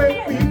me when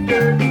we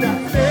gonna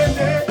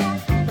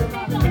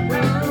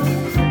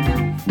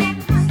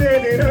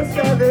start standing on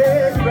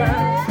solid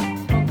ground.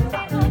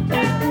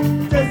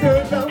 Just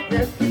as long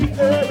as we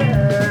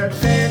are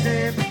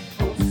standing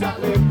on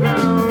solid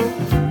ground.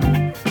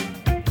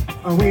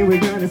 When we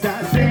gonna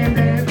start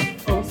standing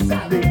on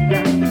solid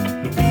ground.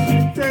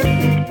 Tell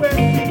me when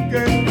we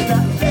gonna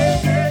start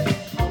standing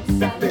on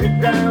solid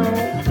ground.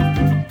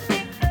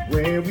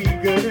 Where we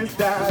gonna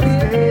start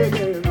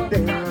staying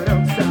down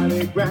on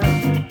solid ground.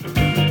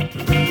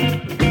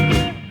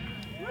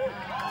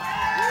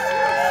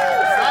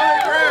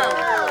 Solid ground.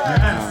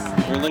 Yes.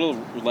 They're little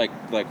like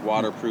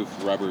waterproof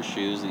rubber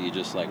shoes that you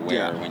just like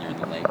wear when you're in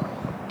the lake.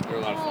 They're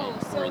a lot of fun. Oh,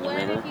 so or in the what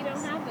river. if you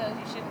don't have those?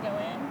 You shouldn't go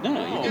in?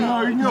 No, you can.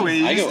 No, you know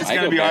it. I go- It's I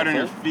gotta go be hard on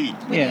your barefoot. feet.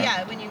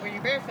 Yeah. When you're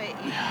barefoot,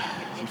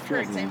 it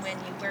hurts, and when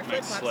you wear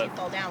flip flops, you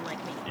fall down like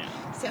me.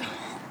 Yeah. So.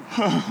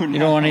 You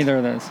don't want either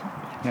of those.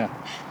 Yeah.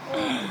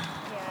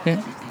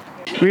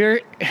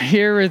 We're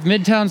here with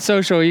Midtown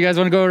Social. You guys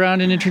want to go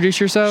around and introduce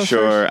yourselves?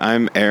 Sure.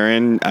 I'm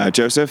Aaron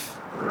Joseph.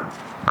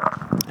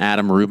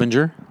 Adam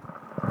Rubinger.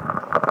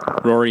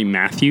 Rory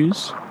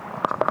Matthews.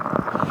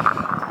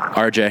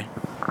 RJ.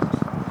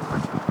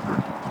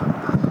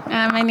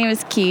 My name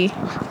is Key.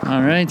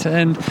 All right.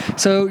 And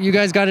so you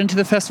guys got into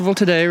the festival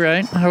today,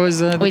 right? How was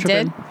the We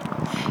trip did.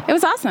 It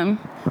was awesome.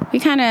 We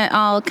kind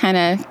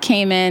of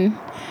came in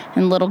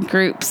little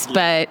groups,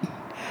 but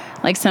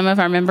like some of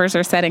our members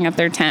are setting up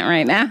their tent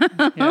right now.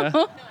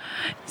 Yeah.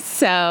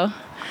 So,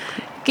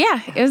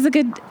 yeah, it was a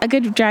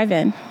good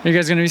drive-in. Are you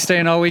guys going to be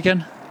staying all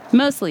weekend?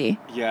 Mostly.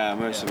 Yeah,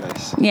 most of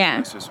us. Yeah.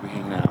 Most of us will be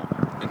hanging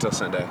out until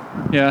Sunday.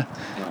 Yeah.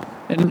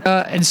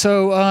 And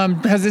so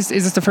is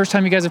this the first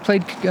time you guys have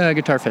played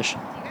Guitar Fish?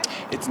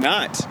 It's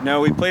not.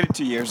 No, we played it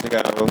 2 years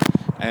ago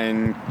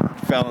and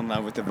fell in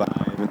love with the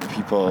vibe, with the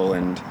people,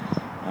 and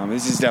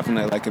this is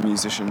definitely like a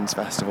musician's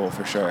festival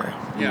for sure.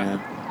 Yeah.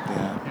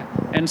 Yeah.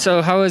 And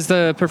so how was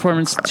the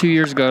performance 2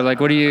 years ago? Like,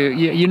 what do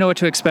you know what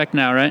to expect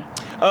now, right?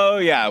 Oh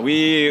yeah,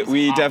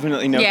 we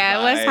definitely know. Yeah,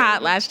 it was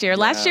hot last year.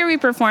 Last year we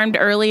performed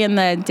early in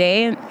the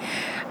day,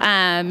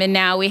 and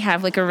now we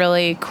have like a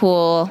really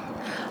cool,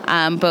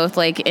 both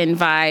like in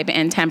vibe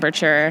and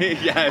temperature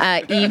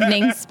Yes.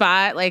 evening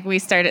spot. Like we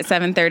start at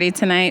 7:30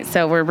 tonight,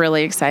 so we're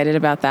really excited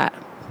about that.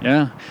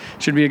 Yeah.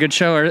 Should be a good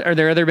show. Are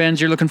there other bands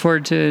you're looking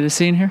forward to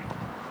seeing here?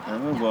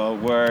 Oh, well,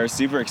 we're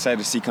super excited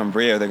to see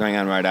Cumbria. They're going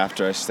on right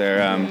after us.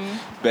 They're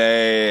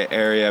Bay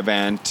Area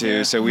band too.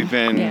 Yeah. So we've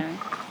been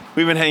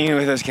hanging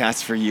with those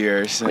cats for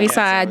years. So We it's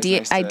saw always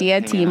nice to Idea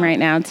hang Team out. right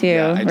now too,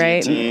 Yeah, Idea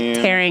right? Team.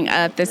 Tearing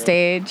up the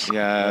stage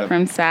Yeah.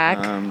 from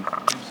SAC.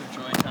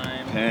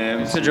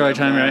 Pimps, It's a joy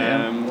time, right?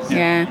 Yeah. Pimps.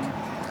 Yeah.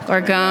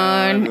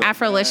 Orgone.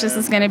 Afrolicious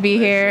is going to be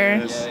here.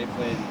 Yeah, they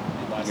played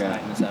last Yeah.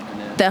 night and this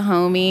afternoon. The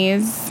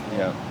homies.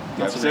 Yep.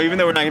 So even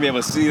though we're not gonna be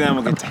able to see them,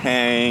 we'll get to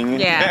hang.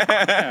 Yeah.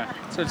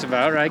 That's what it's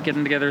about, right?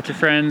 Getting together with your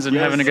friends and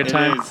having a good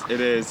time. It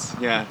is.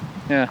 Yeah.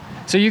 Yeah.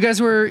 So you guys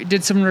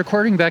did some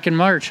recording back in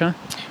March, huh?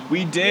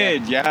 We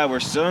did. Yeah. We're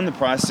still in the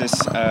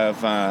process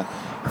of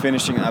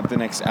finishing up the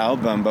next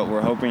album, but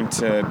we're hoping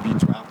to be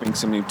dropping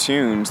some new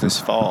tunes this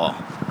fall.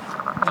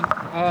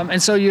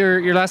 And so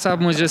your last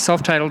album was just a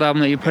self-titled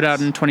album that you put out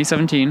in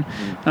 2017.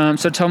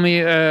 So tell me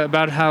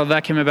about how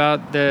that came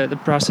about, the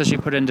process you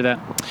put into that.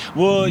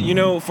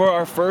 Well, for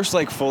our first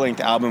full-length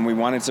album, we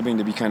wanted something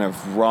to be kind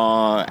of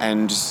raw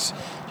and just,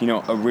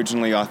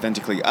 originally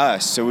authentically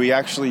us. So we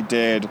actually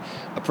did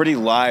a pretty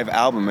live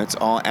album. It's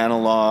all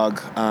analog,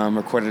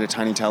 recorded at a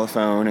tiny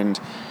telephone, and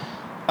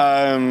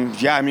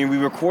we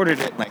recorded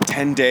it in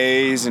 10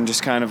 days and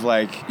just kind of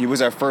it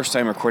was our first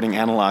time recording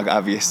analog,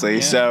 obviously.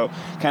 Yeah. So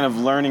kind of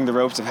learning the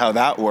ropes of how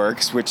that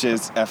works, which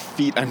is a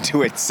feat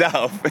unto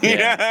itself, you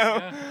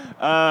know?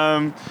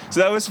 So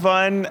that was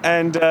fun.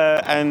 And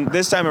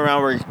this time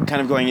around, we're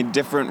kind of going a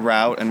different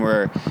route, and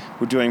we're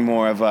doing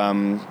more of,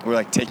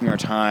 we're taking our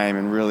time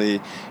and really,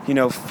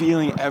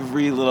 feeling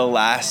every little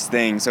last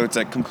thing. So it's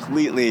a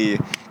completely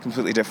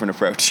different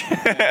approach.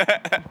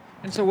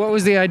 And so what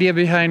was the idea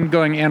behind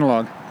going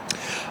analog?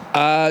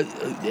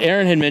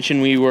 Aaron had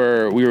mentioned we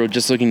were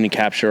just looking to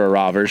capture a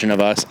raw version of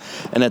us,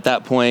 and at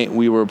that point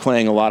we were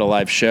playing a lot of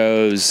live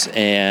shows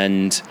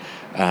and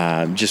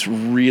just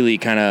really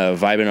kind of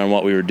vibing on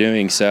what we were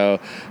doing. So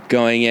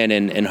going in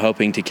and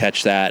hoping to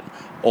catch that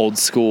old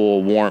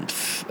school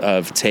warmth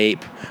of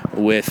tape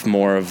with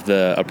more of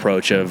the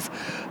approach of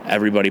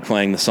everybody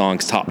playing the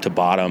songs top to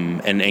bottom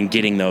and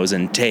getting those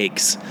in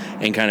takes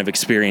and kind of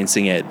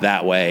experiencing it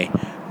that way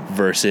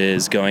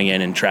versus going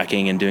in and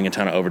tracking and doing a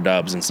ton of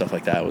overdubs and stuff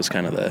like that was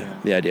kind of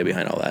the idea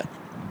behind all that.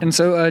 And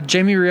so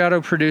Jamie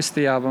Riotto produced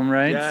the album,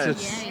 right?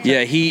 Yes.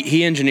 Yeah,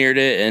 he engineered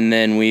it and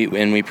then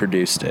we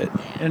produced it.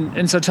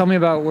 And so tell me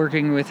about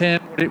working with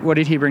him. What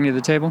did he bring to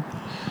the table?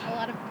 A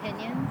lot of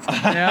opinions.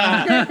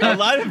 Yeah. A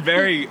lot of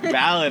very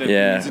valid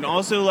opinions, and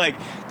also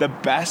the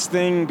best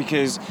thing,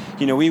 because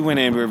we went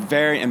in, we were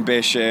very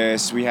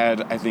ambitious. We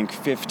had, I think,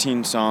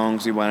 15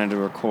 songs we wanted to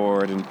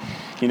record, and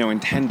in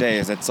 10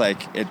 days, that's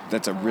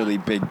that's a really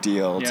big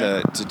deal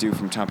to do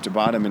from top to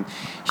bottom. And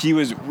he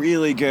was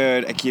really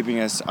good at keeping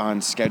us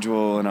on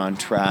schedule and on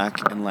track.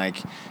 And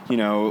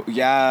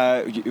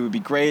it would be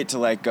great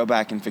to go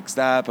back and fix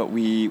that, but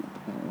we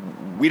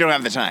don't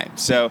have the time.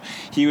 So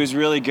he was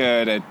really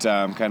good at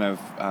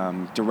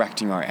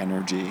directing our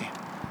energy.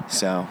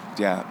 So,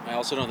 yeah. I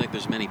also don't think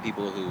there's many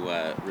people who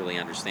really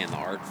understand the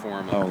art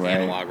form of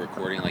analog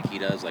recording like he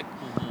does.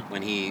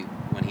 When he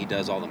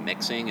does all the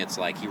mixing, it's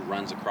he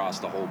runs across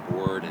the whole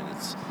board, and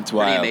it's pretty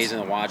wild.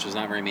 amazing to watch. There's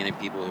not very many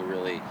people who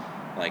really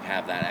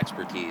have that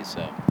expertise.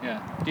 So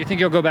Yeah. Do you think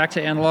you'll go back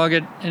to analog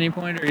at any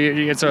point, or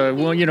it's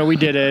we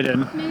did it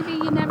and Maybe,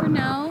 you never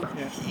know.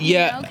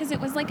 Yeah. Because it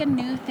was a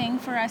new thing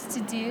for us to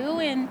do,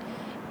 and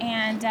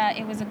And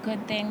it was a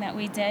good thing that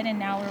we did, and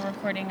now we're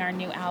recording our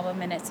new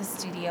album, and it's a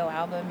studio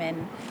album,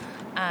 and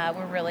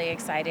we're really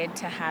excited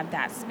to have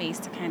that space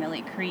to kind of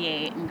like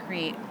create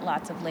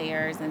lots of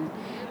layers and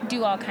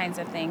do all kinds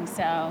of things.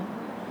 So,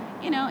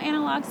 you know,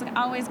 analog's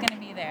always going to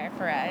be there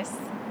for us.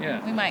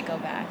 Yeah. We might go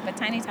back, but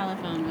Tiny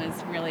Telephone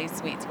was really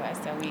sweet to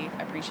us, so we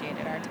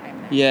appreciated our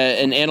time there.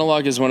 Yeah, and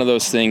analog is one of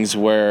those things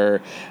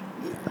where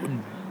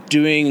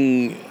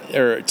doing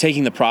or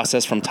taking the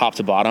process from top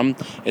to bottom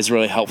is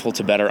really helpful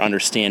to better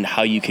understand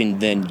how you can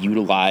then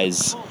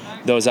utilize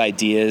those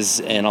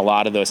ideas and a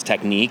lot of those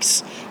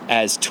techniques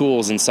as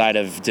tools inside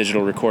of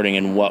digital recording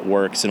and what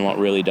works and what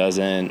really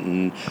doesn't,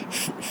 and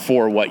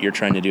for what you're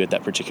trying to do at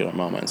that particular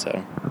moment.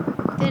 So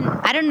Then,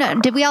 I don't know,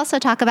 did we also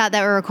talk about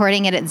that we're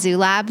recording it at Zoo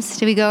Labs?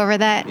 Did we go over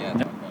that?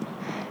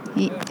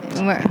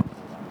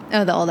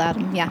 Oh, the old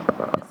album, yeah.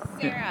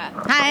 Sarah.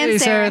 Hi, I'm Hey,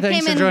 Sarah.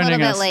 Thanks Came for in a joining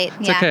little us. bit late.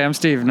 It's Yeah. okay. I'm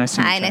Steve. Nice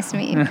to meet you. Hi, nice to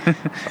meet you.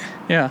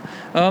 Yeah.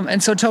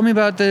 And so tell me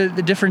about the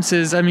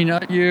differences. I mean,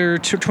 your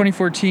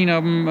 2014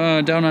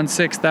 album, Down on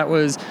 6, that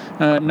was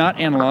not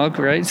analog,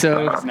 right?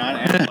 So It's not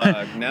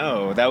analog,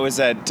 no. That was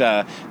at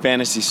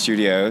Fantasy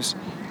Studios,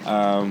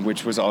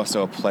 which was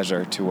also a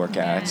pleasure to work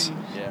at.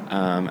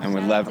 And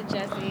would love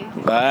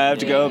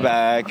to go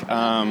back.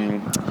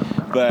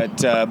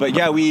 But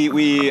yeah,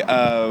 we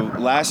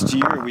last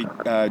year we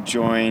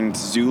joined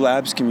Zoo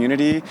Labs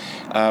Community,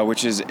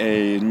 which is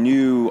a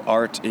new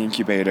art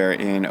incubator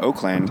in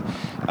Oakland,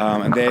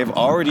 and they've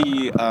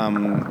already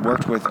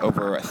worked with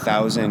over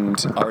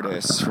 1,000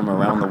 artists from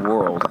around the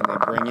world, and they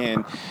bring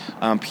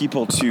in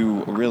people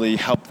to really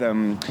help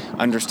them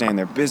understand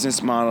their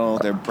business model,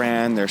 their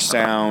brand, their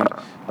sound,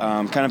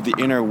 kind of the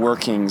inner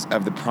workings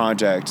of the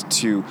project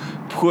to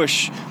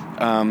push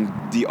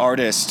the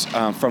artist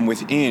from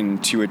within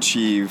to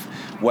achieve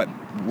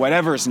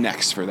whatever's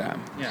next for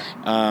them. Yeah.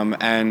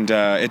 And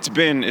it's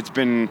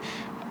been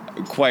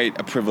quite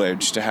a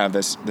privilege to have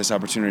this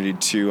opportunity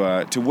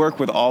to work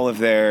with all of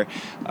their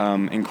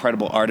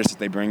incredible artists that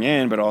they bring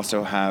in, but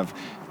also have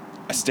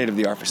a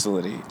state-of-the-art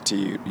facility to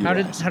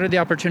utilize. how did the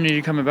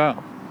opportunity come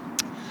about?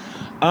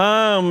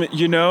 I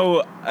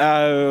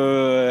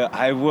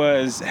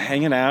was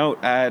hanging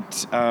out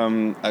at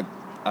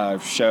a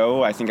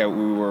show. I think we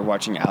were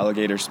watching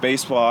Alligator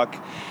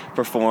Spacewalk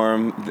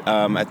perform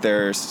at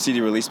their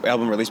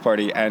album release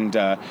party, and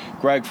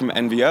Greg from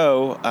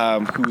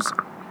NVO, who's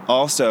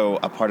also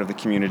a part of the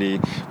community,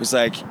 was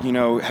like,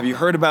 have you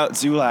heard about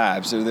Zoo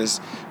Labs? They're this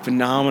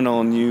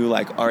phenomenal new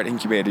art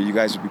incubator. You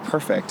guys would be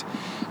perfect.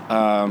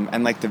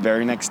 And the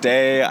very next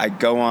day, I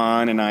go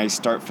on and I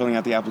start filling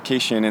out the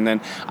application, and then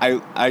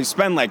I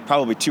spend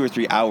probably 2 or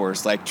 3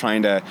 hours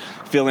trying to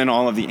fill in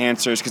all of the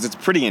answers, because it's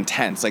pretty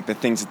intense, the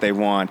things that they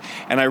want.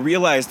 And I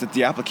realized that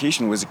the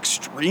application was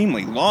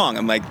extremely long.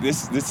 I'm like,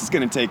 this is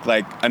going to take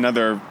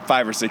another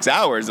 5 or 6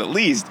 hours at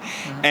least,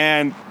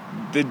 and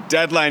the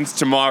deadline's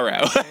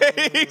tomorrow.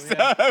 So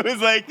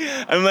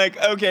I'm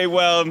like, okay,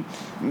 well,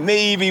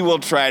 maybe we'll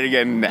try it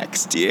again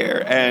next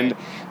year. And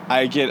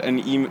I get an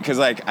email, because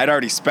I'd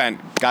already spent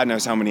God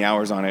knows how many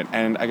hours on it,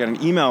 and I got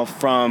an email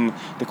from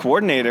the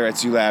coordinator at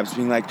Zoo Labs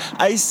being like,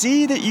 I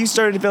see that you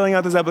started filling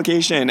out this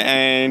application,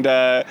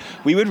 and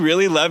we would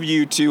really love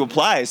you to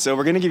apply, so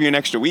we're going to give you an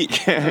extra week.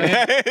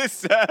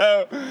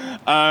 So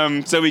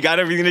we got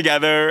everything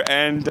together,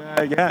 and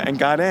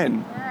got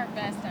in. We're our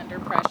best under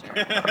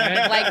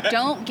pressure.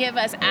 Don't give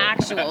us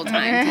actual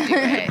time to do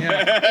it.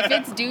 Yeah. If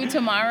it's due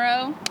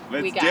tomorrow,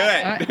 we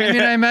got it.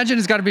 I imagine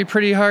it's got to be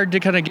pretty hard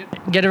to kind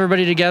of get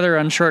everybody together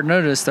on short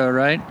notice, though,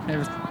 right?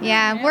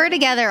 Yeah, we're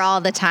together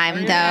all the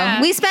time, though.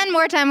 We spend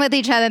more time with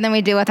each other than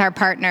we do with our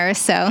partners,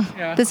 so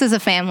this is a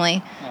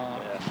family.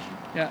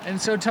 Yeah,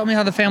 and so tell me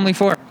how the family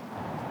formed.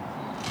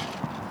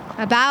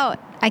 About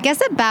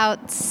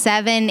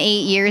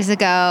 7-8 years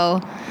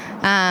ago,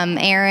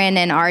 Aaron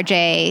and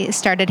RJ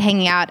started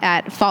hanging out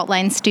at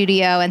Faultline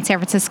Studio in San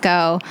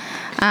Francisco,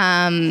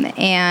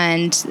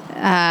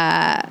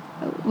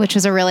 which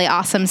was a really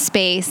awesome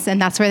space,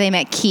 and that's where they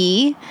met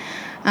Key.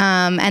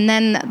 And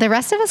then the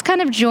rest of us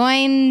kind of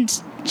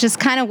joined just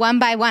kind of one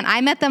by one. I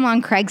met them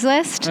on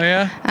Craigslist. Oh,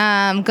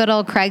 yeah? Good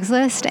old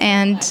Craigslist.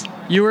 And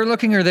you were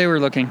looking or they were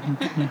looking?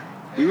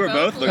 We were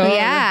both looking. Oh,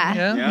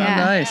 yeah.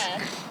 Nice.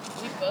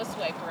 We both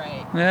swipe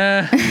right.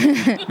 Yeah.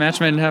 Match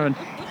made in heaven.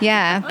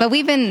 Yeah, but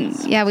we've been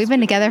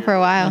together for a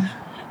while.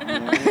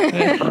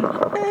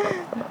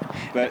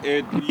 But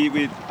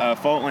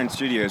Faultline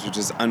Studios, which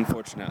is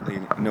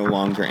unfortunately no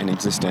longer in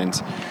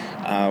existence,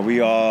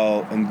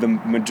 the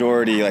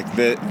majority,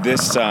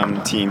 this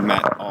team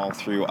met all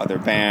through other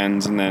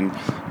bands, and then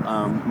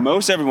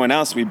most everyone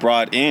else we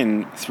brought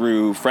in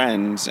through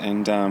friends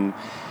and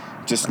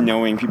just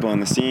knowing people in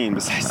the scene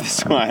besides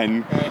this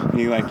one.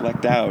 We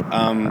lucked out.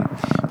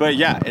 But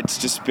yeah, it's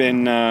just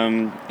been,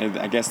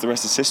 I guess the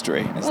rest is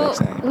history, as they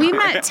say. We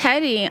met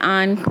Teddy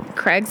on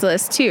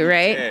Craigslist too,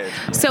 right?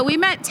 So we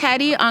met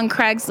Teddy on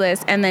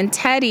Craigslist, and then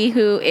Teddy,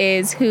 who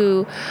is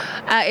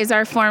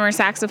our former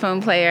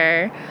saxophone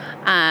player,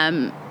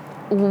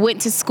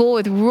 went to school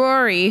with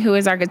Rory, who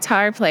is our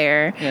guitar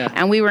player, Yeah.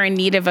 and we were in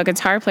need of a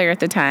guitar player at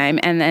the time.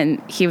 And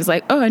then he was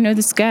like, "Oh, I know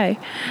this guy,"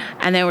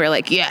 and then we were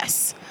like,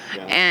 "Yes."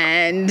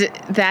 And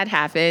that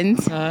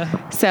happened.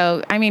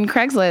 So, I mean,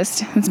 Craigslist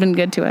has been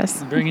good to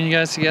us. Bringing you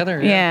guys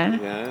together. Yeah.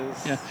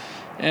 Yes. Yeah.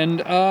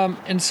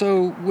 And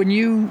so when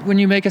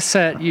you make a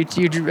set,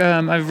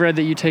 I've read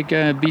that you take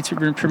beats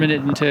per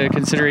minute into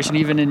consideration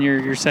even in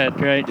your set,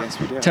 right? Yes,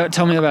 we do.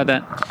 Tell me about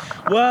that.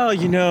 Well,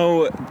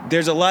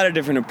 there's a lot of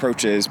different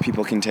approaches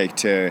people can take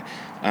to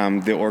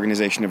the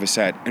organization of a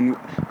set. And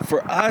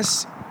for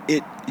us,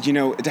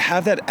 to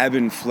have that ebb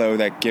and flow,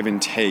 that give and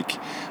take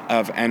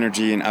of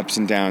energy and ups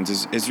and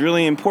downs is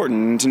really important.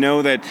 And to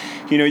know that,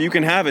 you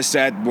can have a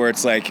set where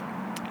it's like,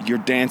 you're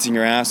dancing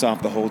your ass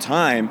off the whole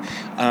time,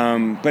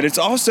 but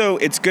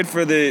it's good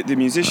for the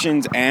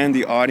musicians and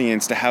the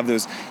audience to have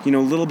those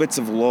little bits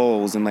of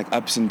lulls and like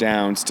ups and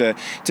downs to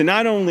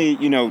not only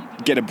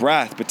get a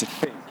breath, but to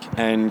think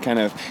and kind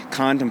of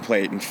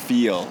contemplate and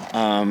feel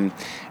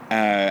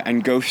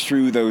and go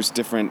through those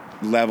different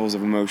levels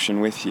of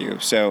emotion with you.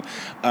 So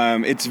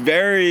it's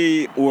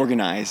very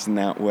organized in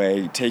that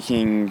way,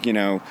 taking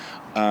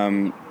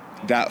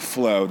that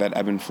flow, that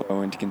ebb and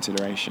flow into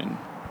consideration.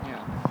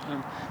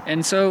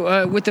 And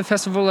so with the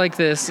festival like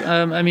this,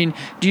 do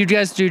you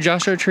guys do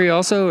Joshua Tree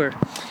also, or?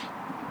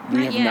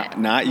 We have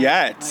not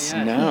yet.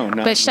 No,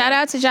 not But shout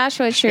out to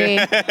Joshua Tree.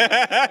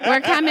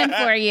 We're coming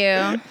for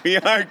you. We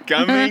are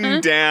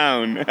coming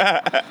down.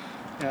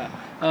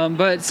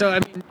 But so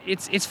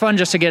it's fun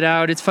just to get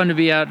out. It's fun to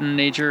be out in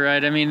nature,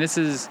 right? I mean, this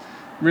is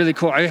really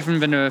cool. I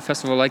haven't been to a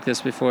festival like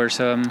this before,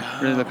 so I'm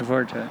really looking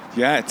forward to it.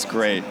 Yeah, it's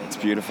great. It's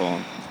beautiful.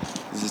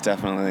 This is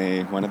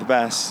definitely one of the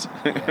best.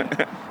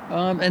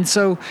 And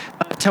so,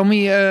 tell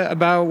me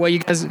about what you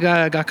guys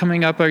got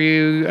coming up. Are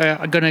you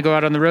going to go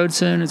out on the road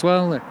soon as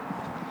well? Or?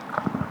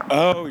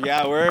 Oh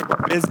yeah, we're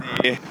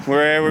busy.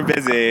 We're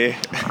busy.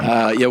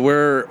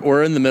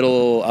 We're in the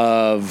middle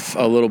of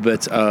a little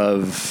bit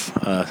of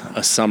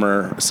a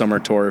summer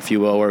tour, if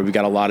you will, where we've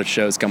got a lot of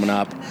shows coming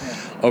up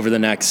over the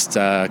next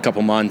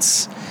couple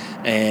months.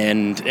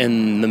 And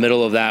in the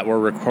middle of that, we're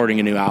recording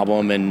a new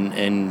album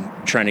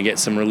and trying to get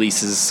some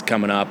releases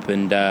coming up,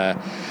 and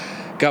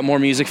got more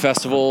music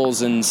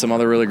festivals and some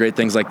other really great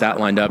things like that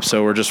lined up.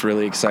 So we're just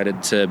really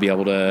excited to be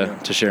able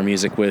to share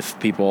music with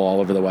people all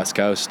over the West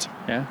Coast.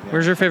 Yeah.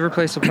 Where's your favorite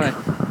place to play?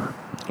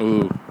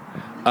 Ooh.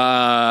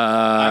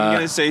 I'm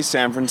going to say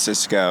San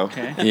Francisco.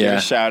 Okay. Give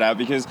a shout out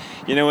because,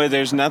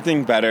 there's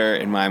nothing better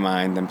in my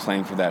mind than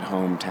playing for that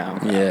hometown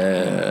crowd.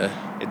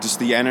 Yeah. Just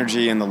the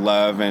energy and the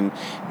love and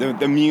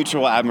the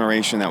mutual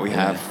admiration that we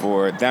have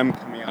for them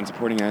coming out and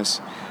supporting us.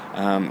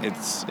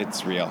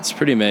 It's real. It's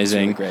pretty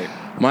amazing. It's really great.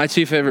 My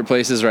two favorite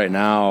places right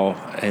now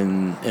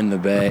in the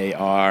Bay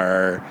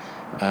are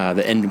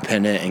the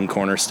Independent and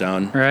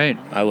Cornerstone. Right.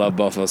 I love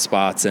both those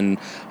spots. And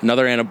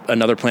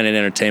Another Planet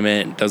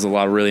Entertainment does a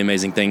lot of really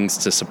amazing things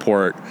to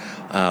support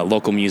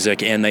local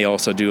music, and they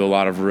also do a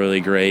lot of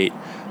really great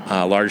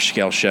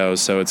large-scale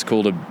shows. So it's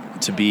cool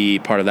to be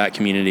part of that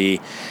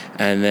community.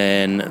 And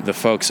then the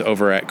folks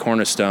over at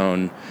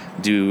Cornerstone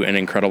do an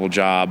incredible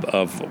job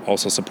of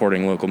also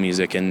supporting local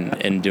music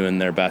and doing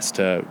their best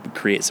to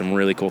create some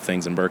really cool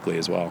things in Berkeley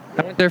as well.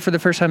 I went there for the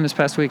first time this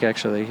past week,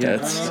 actually.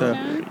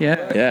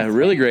 Yeah,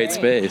 really great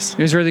space. It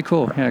was really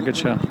cool. Yeah, good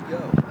show.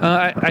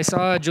 I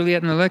saw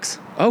Juliet and the Licks.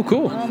 Oh,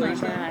 cool. Oh my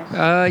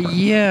gosh.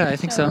 Yeah, I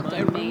think so.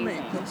 My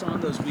roommate puts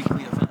on those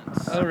weekly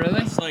events. Oh,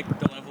 really? It's like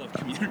the level of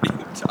community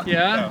we're talking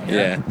about.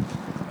 Yeah.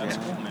 That's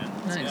cool, man.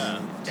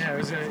 Nice. Yeah,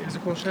 it was a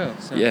cool show.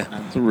 So.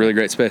 Yeah, it's a really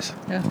great space.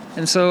 Yeah.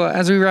 And so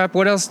as we wrap,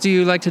 what else do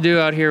you like to do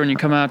out here when you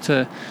come out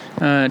to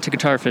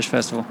Guitar Fish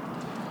Festival?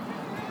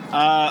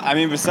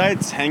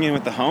 Besides hanging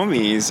with the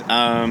homies,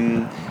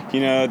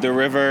 the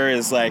river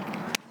is like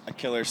a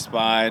killer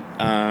spot.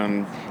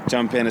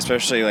 Jump in,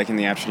 especially like in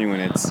the afternoon when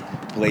it's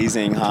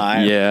blazing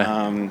hot. Yeah.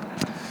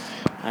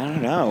 I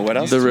don't know. What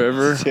else? The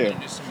river. Do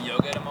some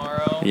yoga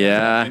tomorrow.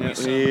 Yeah.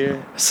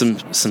 Definitely.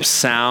 Some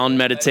sound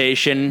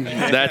meditation.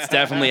 That's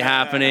definitely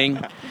happening.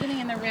 Getting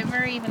in the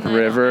river, even though I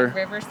don't have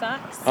river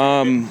socks.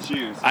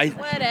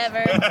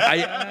 Whatever.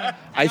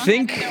 I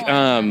think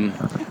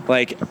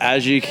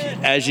as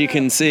you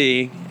can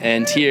see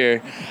and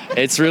hear,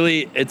 it's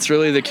really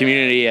the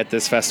community at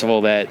this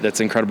festival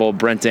that's incredible.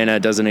 Brent Dana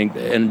does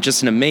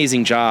just an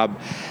amazing job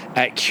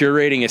at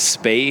curating a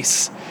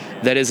space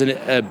that is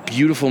a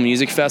beautiful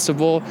music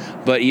festival,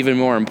 but even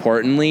more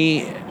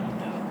importantly,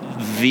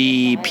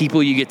 the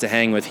people you get to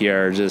hang with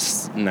here are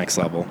just next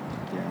level.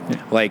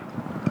 Yeah. Like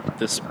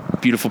this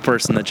beautiful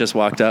person that just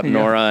walked up,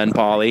 Nora and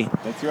Polly.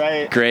 That's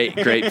right. Great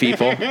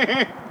people.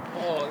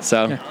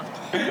 So.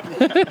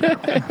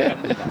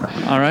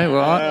 All right,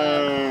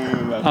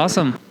 well,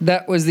 awesome.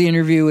 That was the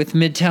interview with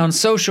Midtown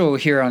Social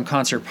here on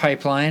Concert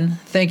Pipeline.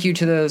 Thank you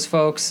to those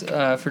folks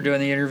for doing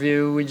the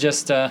interview. We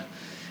just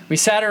we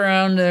sat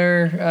around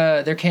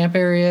their camp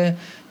area,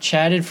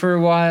 chatted for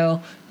a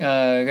while,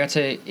 got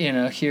to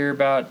hear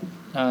about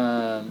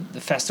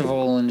the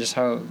festival and just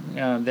how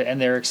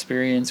and their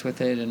experience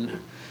with it, and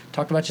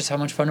talked about just how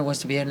much fun it was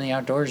to be in the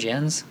outdoors.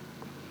 Jens.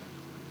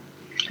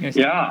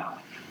 Yeah.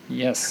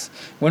 Yes.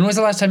 When was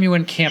the last time you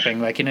went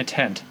camping, like in a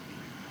tent?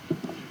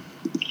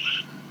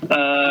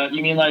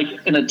 You mean like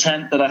in a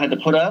tent that I had to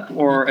put up,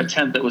 or a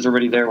tent that was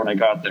already there when I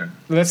got there?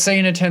 Let's say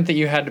in a tent that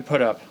you had to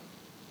put up.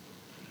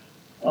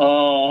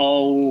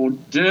 Oh,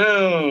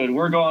 dude,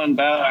 we're going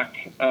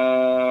back.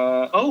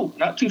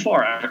 Not too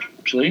far,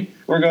 actually.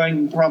 We're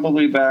going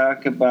probably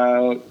back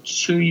about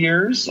 2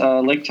 years.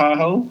 Lake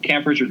Tahoe,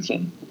 Camp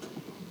Richardson.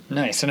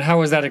 Nice. And how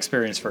was that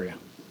experience for you?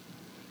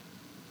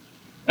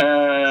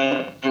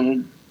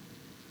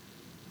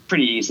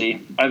 Pretty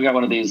easy. I've got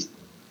one of these,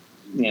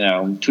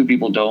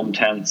 2-people dome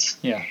tents.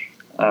 Yeah.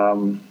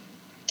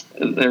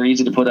 They're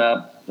easy to put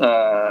up.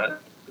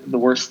 The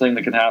worst thing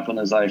that can happen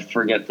is I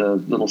forget the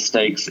little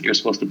stakes that you're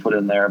supposed to put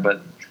in there,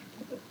 but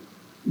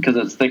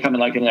because they come in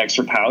like an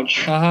extra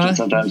pouch. And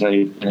sometimes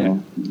I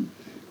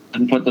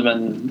didn't put them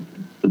in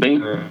the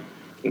bait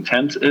the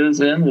tent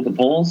is in with the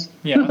poles.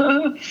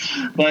 Yeah.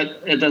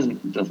 But it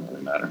doesn't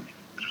really matter.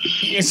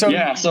 So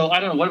I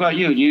don't know. What about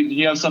you? Did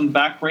you have some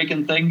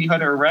backbreaking thing you had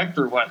to erect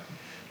or what?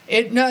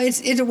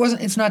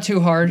 It's not too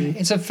hard.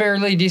 It's a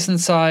fairly decent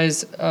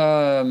size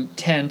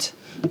tent.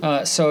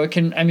 So it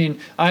can. I mean,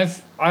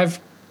 I've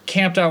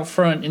camped out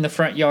front in the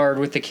front yard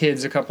with the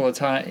kids a couple of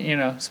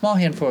times. Small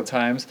handful of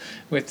times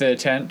with the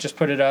tent. Just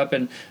put it up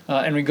and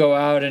we go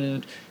out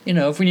and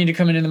if we need to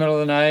come in the middle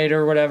of the night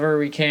or whatever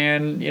we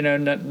can.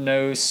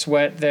 No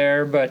sweat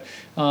there, but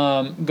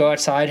go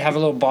outside, have a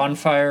little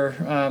bonfire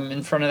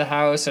in front of the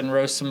house and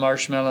roast some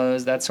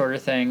marshmallows, that sort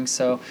of thing.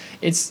 So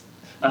it's.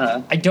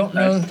 I don't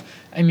know.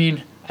 I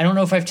mean, I don't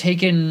know if I've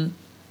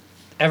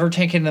ever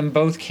taken them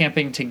both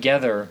camping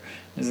together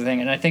is the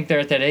thing, and I think they're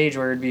at that age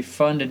where it'd be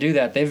fun to do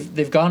that.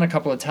 They've gone a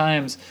couple of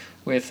times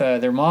with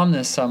their mom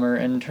this summer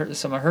and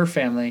some of her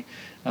family,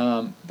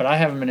 but I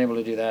haven't been able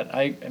to do that.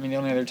 I mean, the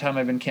only other time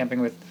I've been camping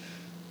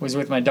was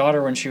with my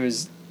daughter when she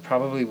was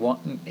probably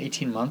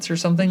 18 months or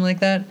something like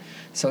that.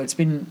 So it's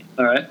been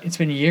It's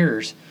been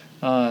years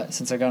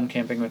since I've gone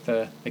camping with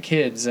the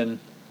kids, and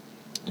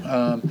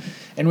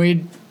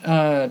we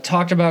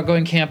talked about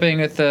going camping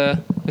with our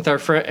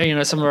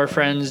some of our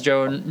friends,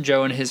 Joe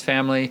and his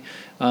family,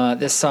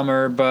 this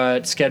summer,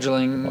 but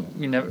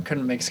scheduling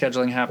couldn't make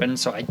scheduling happen,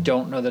 so I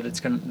don't know that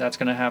that's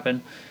gonna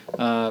happen,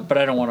 but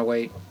I don't want to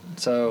wait,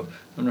 so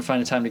I'm gonna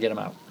find a time to get them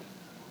out.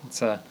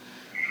 It's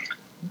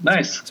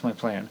nice. That's my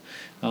plan.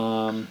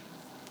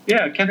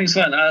 Yeah, camping's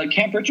fun.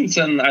 Camp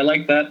Richardson, I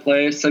like that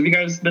place. Have you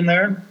guys been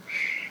there?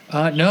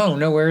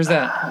 No. Where is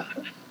that?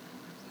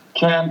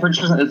 Camp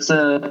Richardson.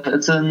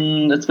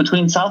 It's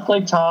between South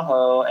Lake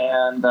Tahoe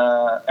and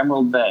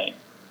Emerald Bay.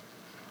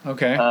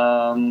 Okay.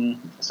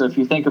 So if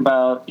you think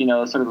about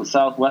sort of the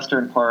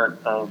southwestern part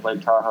of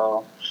Lake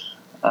Tahoe,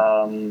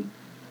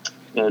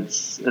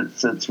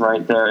 it's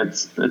right there.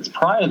 It's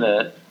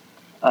private,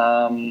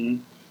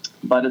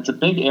 but it's a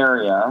big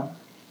area,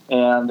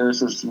 and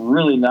there's this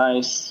really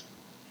nice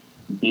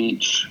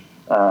beach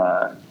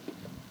right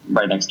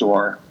next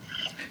door.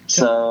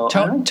 So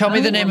tell me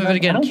the name of it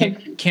again.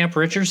 Camp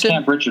Richardson?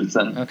 Camp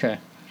Richardson. Okay.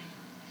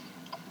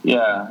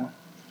 Yeah.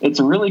 It's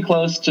really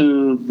close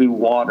to the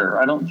water.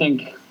 I don't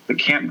think the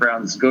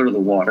campgrounds go to the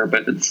water,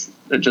 but it's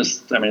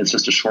just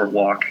a short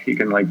walk. You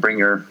can bring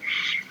your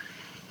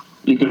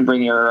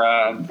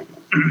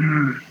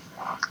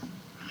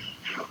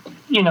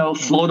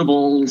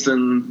floatables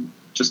and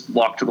just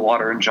walk to the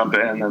water and jump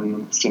in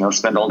and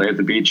spend all day at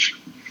the beach.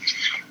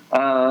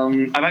 I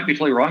might be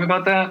totally wrong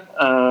about that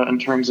in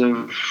terms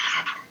of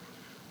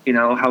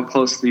how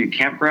close the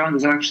campground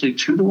is actually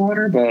to the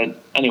water,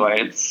 but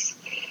anyway,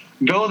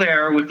 go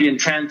there with the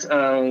intent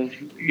of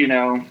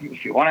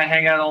if you want to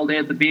hang out all day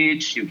at the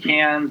beach, you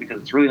can,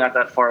 because it's really not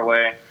that far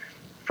away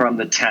from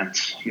the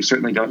tent. You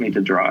certainly don't need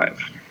to drive.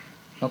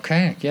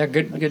 Okay, yeah,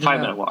 good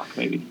 5-minute walk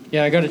maybe.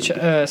 Yeah, I got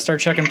to start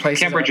checking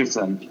places. Camp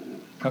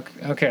Richardson.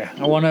 Okay.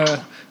 I want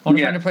to find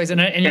a place, and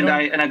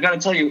I've got to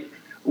tell you,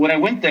 when I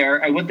went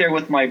there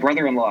with my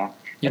brother-in-law.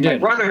 My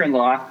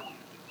brother-in-law,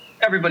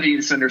 everybody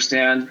needs to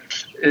understand,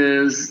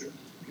 is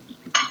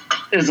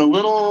a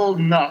little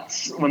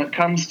nuts when it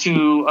comes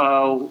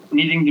to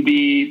needing to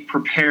be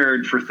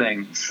prepared for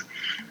things.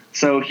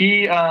 So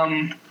he's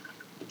a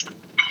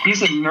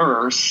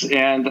nurse,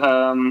 and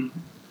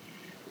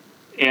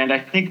I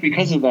think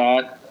because of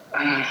that,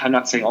 I'm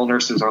not saying all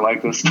nurses are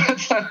like this,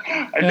 but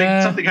I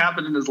think something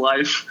happened in his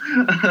life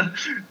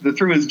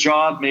through his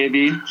job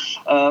maybe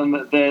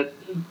that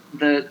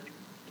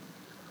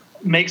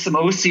makes him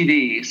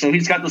OCD. So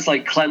he's got this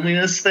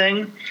cleanliness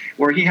thing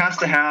where he has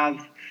to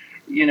have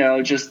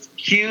just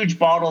huge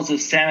bottles of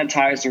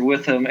sanitizer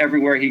with him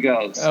everywhere he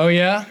goes. Oh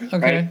yeah,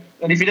 okay. Right?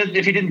 And if he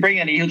didn't bring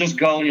any, he'll just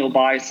go and he'll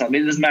buy some.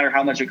 It doesn't matter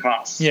how much it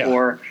costs. Yeah.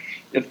 Or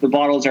if the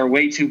bottles are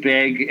way too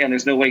big and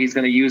there's no way he's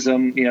going to use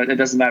them, it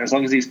doesn't matter. As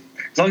long as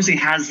he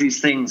has these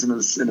things in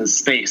his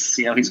space,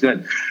 he's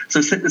good. So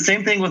it's the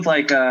same thing with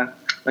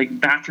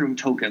bathroom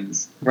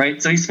tokens,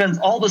 right? So he spends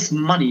all this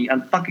money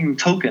on fucking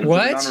tokens that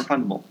are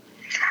non-refundable.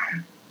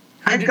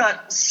 I've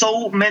got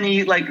so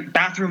many like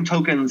bathroom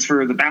tokens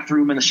for the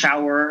bathroom and the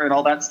shower and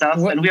all that stuff,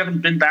 and we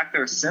haven't been back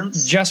there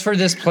since. Just for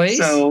this place?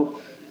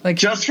 So, like,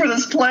 just for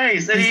this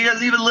place, and he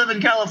doesn't even live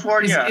in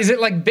California. Is it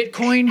like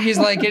Bitcoin? He's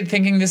like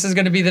thinking this is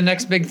going to be the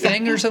next big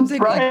thing or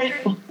something, right?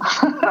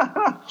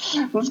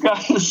 This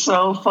guy is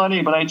so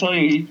funny, but I tell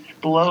you, he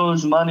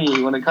blows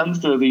money when it comes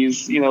to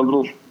these,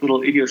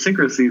 little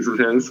idiosyncrasies of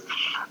his.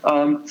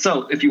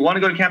 So, if you want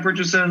to go to Camp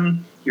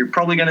Richardson, you're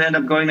probably going to end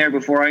up going there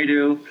before I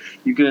do.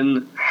 You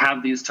can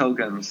have these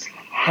tokens.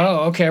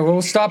 Oh, okay. Well,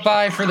 we'll stop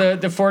by for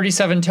the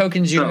 47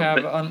 tokens you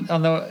have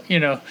on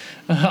the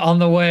on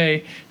the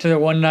way to the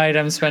one night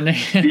I'm spending.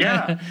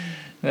 Yeah.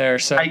 There.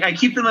 So I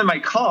keep them in my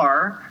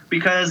car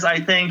because I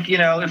think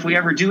if we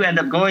ever do end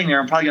up going there,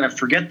 I'm probably going to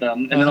forget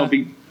them, and then I'll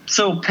be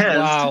so pissed.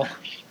 Wow.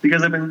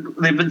 Because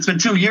it's been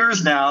 2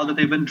 years now that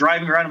they've been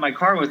driving around in my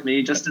car with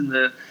me, just in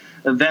the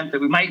event that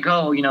we might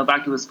go,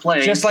 back to this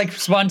place. Just like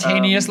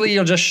spontaneously,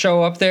 you'll just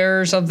show up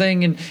there or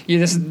something, and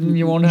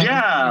you won't have.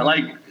 Yeah,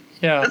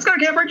 yeah. Let's go to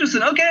Camp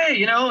Richardson.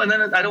 Okay, and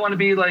then I don't want to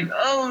be like,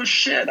 oh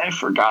shit, I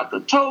forgot the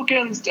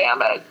tokens.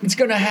 Damn it. It's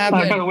gonna happen.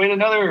 I gotta wait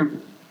another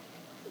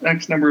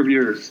X number of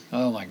years.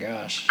 Oh my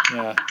gosh.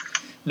 Yeah.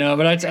 No,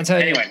 but I tell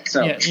you. Anyway,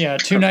 so yeah.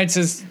 Two nights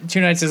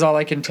is all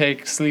I can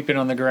take. Sleeping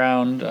on the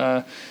ground.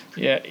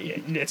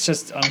 It's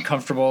just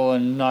uncomfortable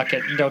and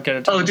don't get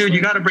a ton of dude, sleep.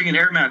 you got to bring an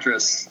air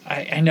mattress.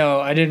 I know.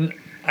 I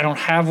don't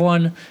have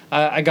one.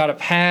 I got a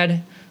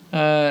pad,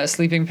 a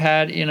sleeping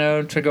pad,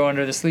 to go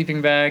under the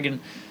sleeping bag, and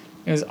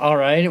it was all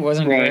right. It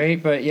wasn't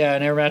great, but yeah,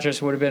 an air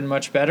mattress would have been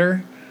much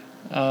better.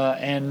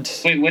 And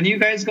wait, when are you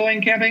guys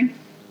going camping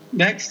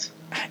next?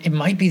 It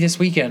might be this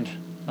weekend.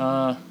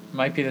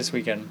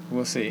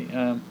 We'll see.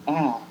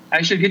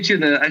 I should get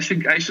you I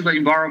should let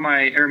you borrow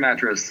my air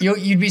mattress.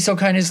 You'd be so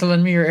kind as to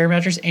lend me your air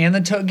mattress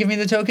and give me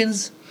the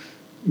tokens?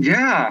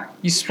 Yeah.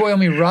 You spoil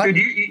me rotten.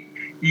 Dude,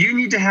 you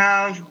need to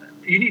have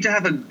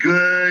a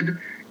good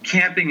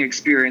camping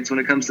experience when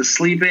it comes to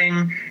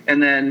sleeping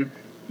and then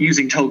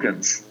using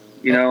tokens.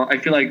 I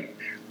feel like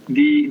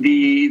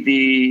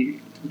the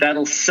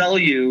that'll sell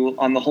you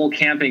on the whole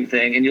camping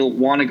thing, and you'll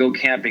want to go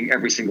camping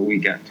every single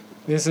weekend.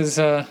 This is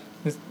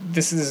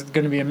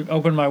going to be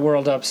open my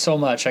world up so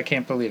much. I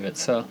can't believe it.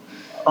 So.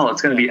 Oh,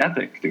 it's going to be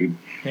epic, dude.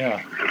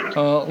 Yeah.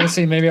 We'll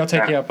see. Maybe I'll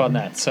take you up on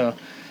that. So.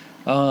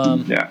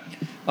 Yeah.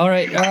 All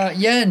right,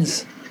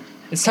 Jens.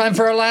 It's time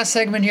for our last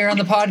segment here on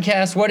the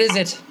podcast. What is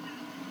it?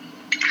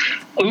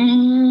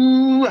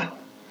 Ooh.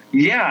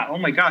 Yeah. Oh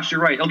my gosh,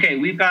 you're right. Okay,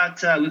 we've got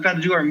to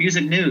do our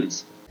music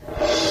news.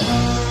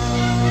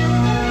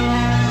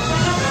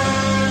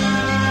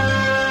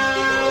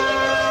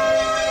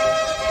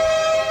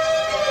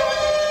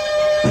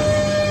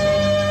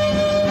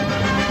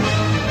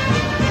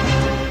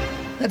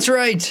 That's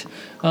right.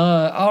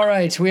 All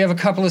right, we have a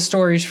couple of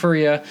stories for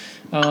you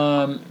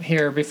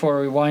here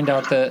before we wind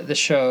out the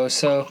show.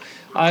 So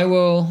I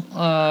will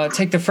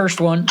take the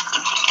first one,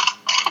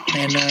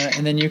 and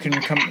then you can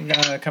come in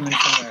from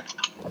there.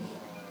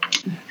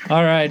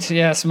 All right.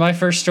 Yes, my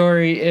first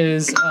story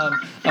is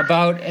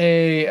about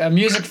a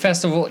music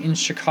festival in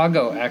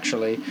Chicago,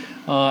 actually,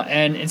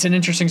 and it's an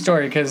interesting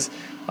story because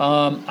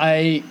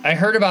I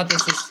heard about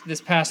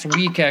this past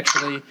week,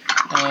 actually,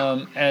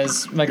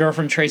 as my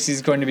girlfriend Tracy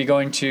is going to be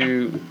going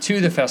to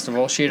the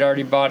festival. She had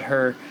already bought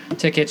her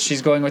tickets.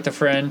 She's going with a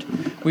friend.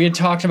 We had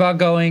talked about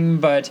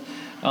going, but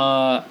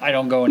I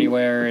don't go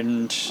anywhere,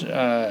 and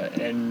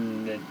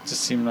it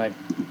just seemed like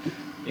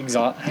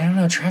I don't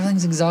know.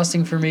 Traveling's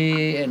exhausting for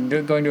me, and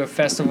going to a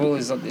festival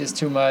is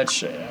too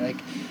much.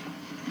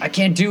 I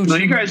can't do. So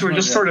you guys were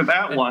just sort of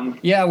at one.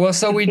 Yeah. Well,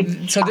 so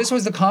this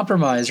was the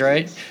compromise,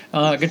 right?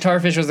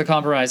 Guitarfish was the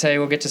compromise. Hey,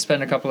 we'll get to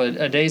spend a couple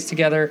of days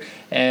together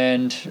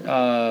and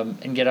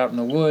get out in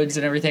the woods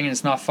and everything, and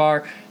it's not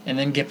far, and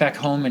then get back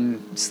home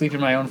and sleep in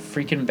my own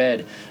freaking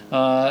bed.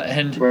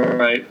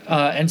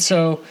 And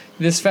so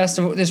this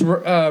festival, this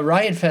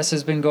Riot Fest,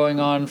 has been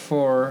going on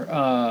for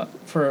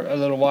a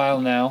little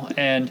while now,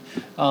 and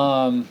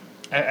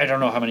I don't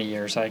know how many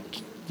years. I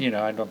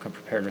don't come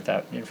prepared with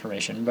that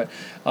information,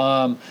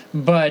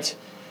 but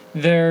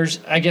there's,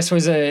 I guess,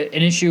 was an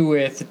issue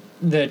with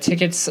the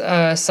tickets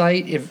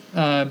site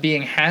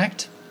being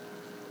hacked,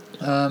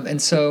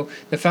 and so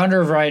the founder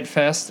of Riot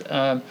Fest,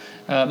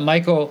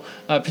 Michael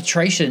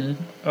Petrasian,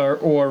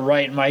 or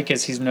Riot Mike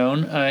as he's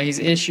known, he's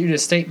issued a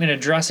statement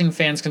addressing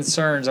fans'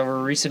 concerns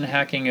over recent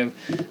hacking of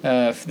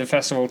the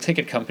festival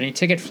ticket company,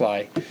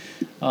 Ticketfly,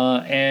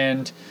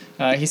 and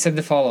he said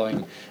the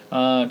following.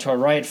 To our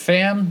Riot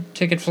fam,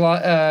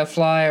 Ticketfly,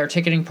 our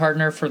ticketing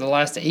partner for the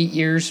last 8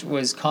 years,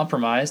 was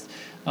compromised,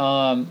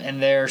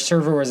 and their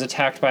server was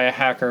attacked by a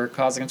hacker,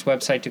 causing its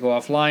website to go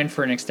offline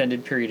for an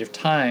extended period of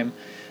time.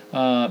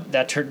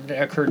 That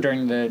occurred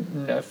during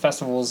the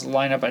festival's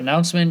lineup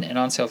announcement and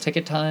on-sale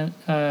ticket time.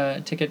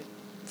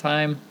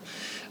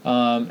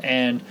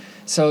 And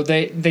so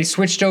they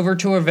switched over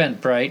to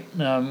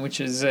Eventbrite, which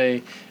is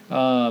a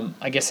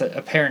I guess,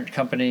 a parent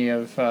company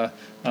of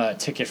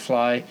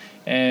Ticketfly,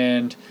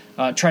 and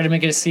try to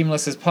make it as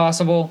seamless as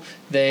possible.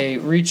 They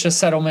reached a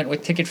settlement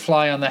with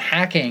Ticketfly on the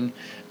hacking,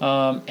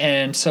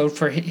 and so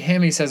for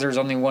him, he says there's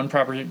only one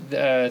proper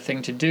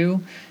thing to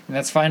do, and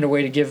that's find a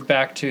way to give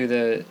back to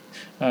the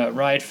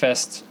Riot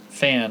Fest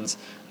fans.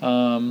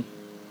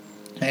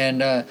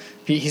 And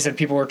he said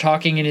people were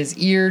talking in his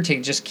ear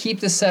to just keep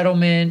the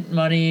settlement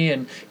money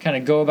and kind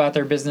of go about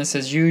their business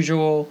as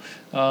usual.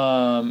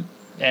 But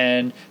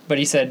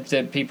he said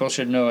that people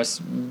should know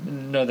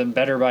them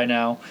better by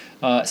now.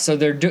 So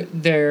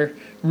they're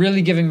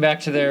really giving back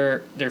to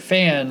their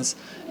fans,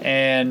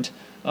 and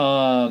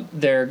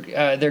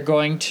they're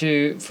going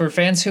to, for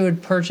fans who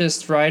had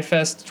purchased Riot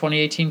Fest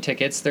 2018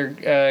 tickets,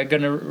 they're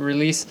going to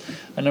release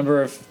a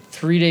number of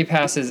 3-day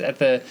passes at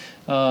the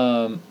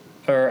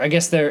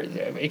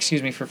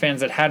for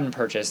fans that hadn't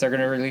purchased, they're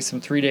going to release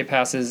some 3-day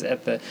passes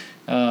at the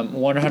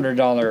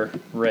 $100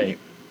 rate.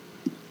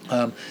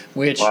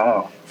 Which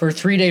for a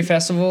 3-day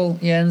festival,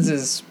 Jens,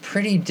 is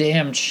pretty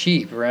damn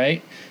cheap,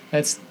 right?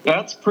 That's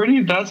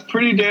pretty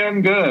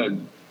damn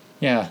good.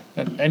 Yeah,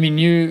 I mean,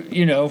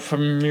 you know,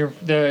 from your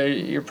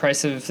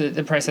price of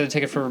the price of the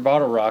ticket for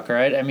Bottle Rock,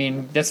 right? I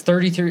mean, that's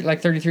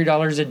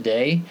 $33 a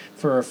day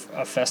for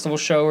a festival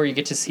show where you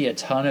get to see a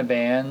ton of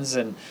bands,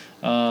 and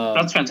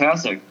that's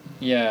fantastic.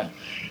 Yeah,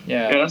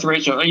 that's a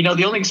great show. You know,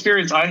 the only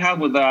experience I have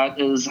with that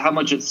is how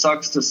much it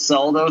sucks to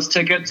sell those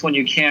tickets when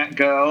you can't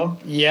go.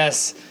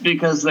 Yes,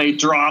 because they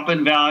drop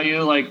in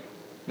value.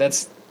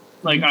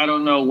 I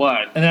don't know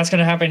what. And that's going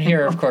to happen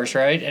here, of course,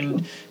 right?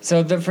 And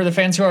so for the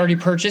fans who already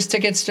purchased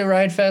tickets to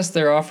Riot Fest,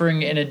 they're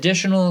offering an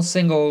additional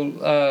single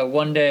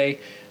 1-day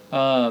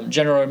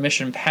general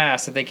admission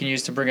pass that they can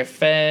use to bring a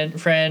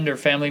friend or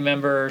family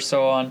member or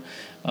so on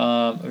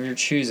of your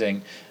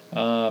choosing,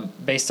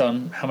 based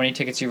on how many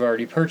tickets you've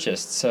already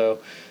purchased. So,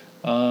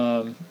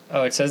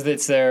 it says that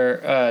it's their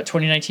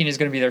 2019 is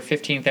going to be their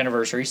 15th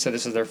anniversary, so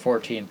this is their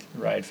 14th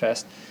Riot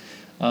Fest.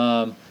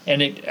 And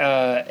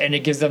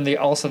it gives them the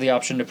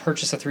option to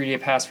purchase a 3-day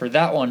pass for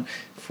that one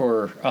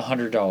for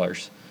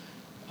 $100.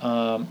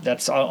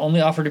 That's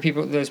only offered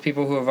to those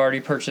people who have already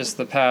purchased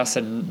the pass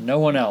and no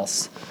one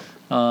else.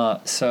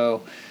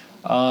 So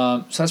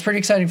that's pretty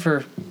exciting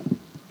for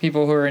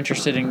people who are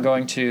interested in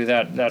going to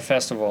that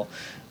festival.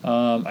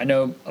 I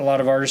know a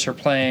lot of artists are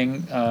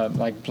playing,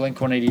 like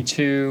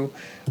Blink-182,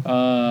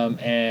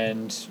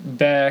 and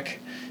Beck,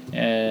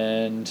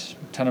 and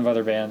a ton of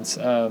other bands.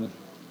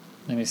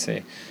 Let me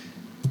see.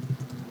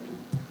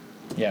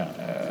 Yeah.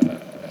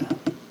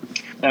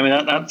 I mean,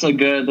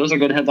 those are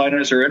good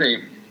headliners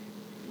already.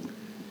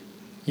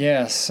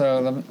 Yeah,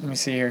 so let me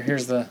see here.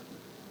 Here's the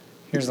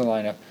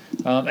lineup.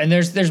 And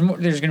there's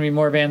going to be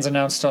more bands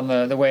announced on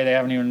the way. They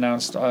haven't even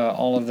announced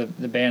all of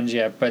the bands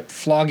yet. But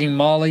Flogging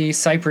Molly,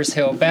 Cypress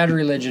Hill, Bad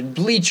Religion,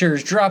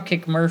 Bleachers,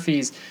 Dropkick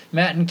Murphys,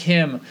 Matt and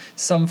Kim,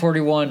 Sum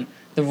 41,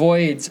 The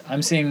Voids.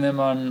 I'm seeing them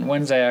on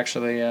Wednesday,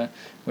 actually,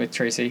 with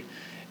Tracy.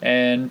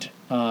 And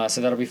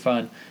so that'll be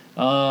fun.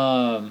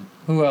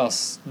 Who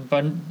else?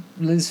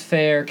 Liz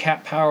Phair,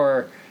 Cat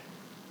Power,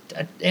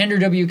 Andrew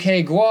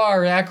WK,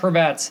 Guar,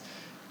 Acrobats,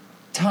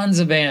 tons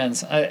of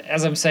bands.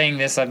 As I'm saying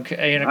this, I'm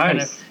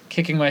kind of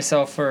kicking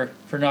myself for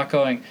not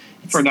going.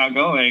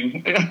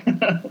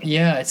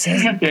 Yeah, it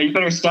says. Yeah, you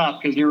better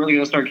stop because you're really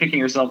gonna start kicking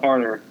yourself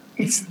harder.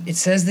 It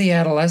says the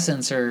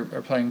Adolescents are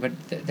playing, but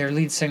their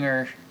lead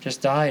singer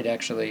just died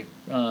actually,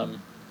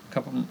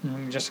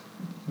 just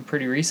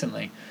pretty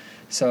recently.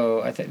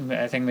 So I think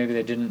maybe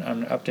they didn't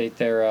update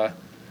their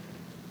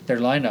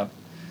lineup.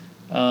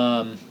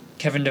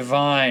 Kevin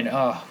Devine,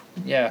 oh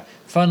yeah,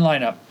 fun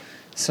lineup.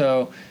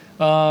 So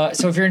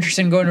if you're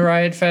interested in going to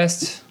Riot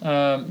Fest,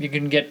 you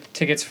can get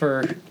tickets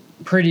for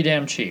pretty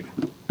damn cheap.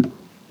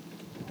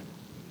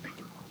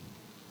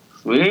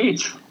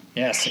 Sweet.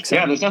 Yes,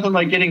 exciting. Yeah, there's nothing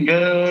like getting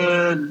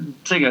good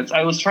tickets.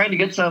 I was trying to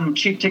get some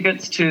cheap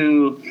tickets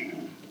to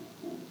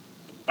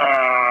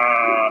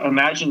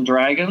Imagine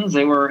Dragons.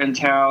 They were in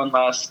town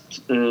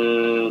last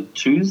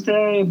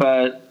Tuesday,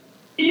 but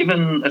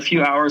even a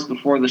few hours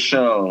before the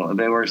show,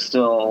 they were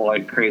still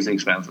like crazy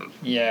expensive.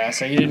 Yeah,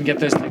 so you didn't get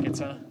those tickets,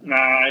 huh? Nah,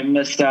 I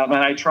missed out,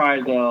 man. I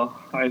tried though.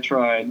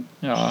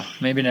 Oh,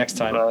 maybe next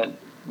time. But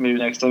maybe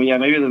next time. Yeah,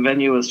 maybe the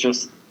venue was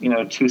just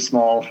too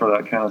small for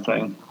that kind of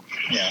thing.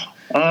 Yeah.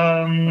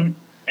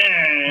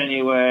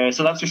 Anyway,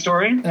 so that's your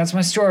story? That's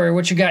my story.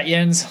 What you got,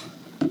 Jens?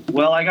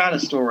 Well, I got a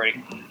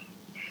story.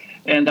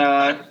 And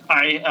on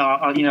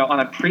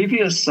a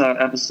previous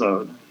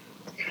episode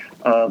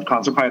of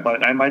Concert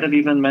Pipeline, I might have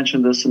even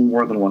mentioned this in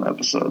more than one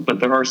episode, but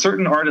there are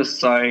certain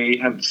artists I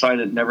have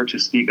decided never to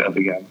speak of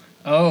again.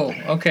 Oh,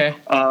 okay.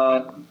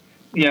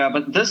 Yeah,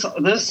 but this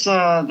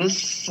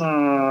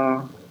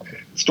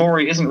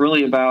story isn't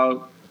really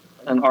about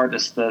an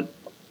artist that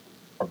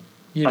I'm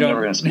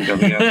never going to speak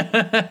of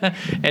again.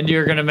 And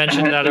you're going to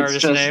mention that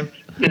artist's name?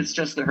 It's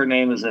just that her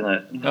name is in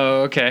it.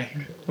 Oh, okay.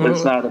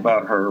 It's not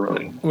about her,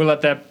 really. We'll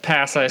let that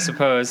pass, I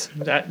suppose.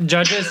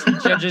 Judges,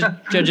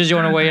 you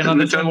want to weigh in on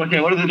this?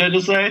 Okay, what did the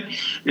judges say?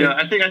 Yeah,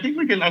 I think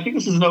we can. I think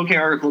this is an okay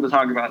article to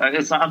talk about.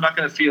 I'm not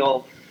going to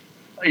feel,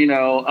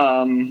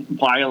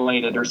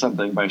 violated or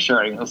something by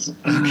sharing this.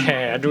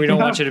 Okay, we don't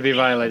want you to be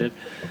violated.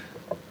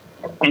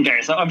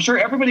 Okay, so I'm sure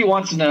everybody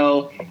wants to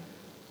know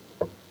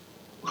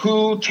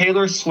who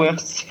Taylor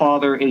Swift's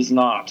father is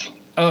not.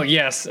 Oh,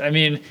 yes. I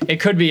mean, it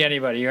could be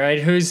anybody, right?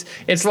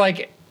 It's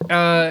like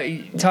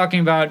talking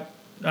about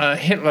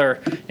Hitler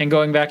and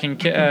going back and,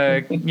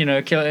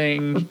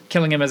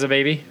 killing him as a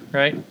baby,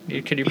 right?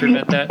 Could you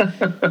prevent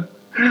that?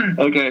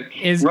 Okay.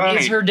 Is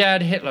her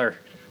dad Hitler?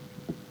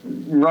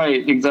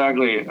 Right,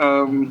 exactly.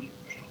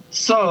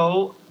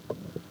 So,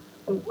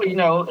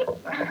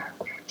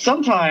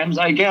 sometimes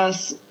I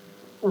guess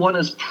one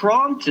is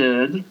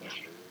prompted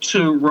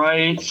to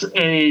write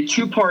a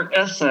 2-part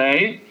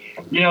essay,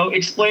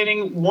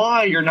 explaining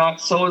why you're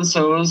not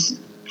so-and-so's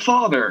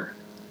father.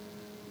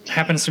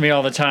 Happens to me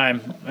all the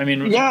time. I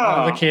mean, yeah,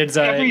 all the kids.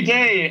 Every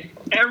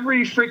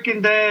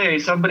freaking day,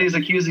 somebody's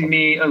accusing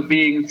me of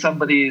being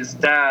somebody's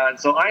dad.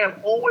 So I am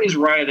always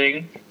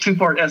writing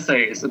 2-part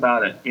essays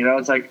about it.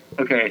 It's like,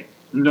 okay,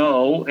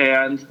 no,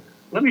 and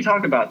let me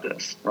talk about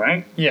this,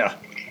 right? Yeah.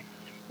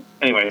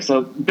 Anyway,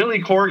 so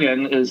Billy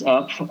Corgan is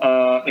up,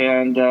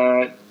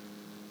 and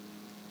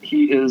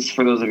he is,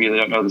 for those of you that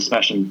don't know, the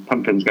Smashing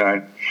Pumpkins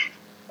guy.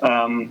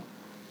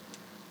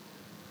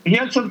 He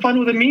had some fun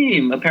with a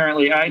meme,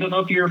 apparently. I don't know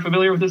if you're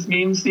familiar with this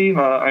meme, Steve.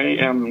 I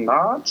am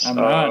not. I'm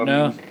not,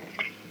 no.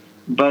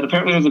 But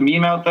apparently there's a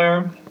meme out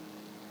there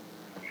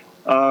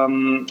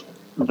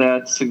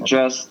that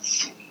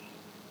suggests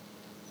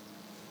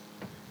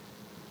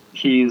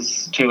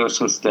he's Taylor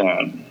Swift's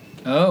dad.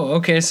 Oh,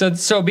 okay.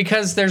 So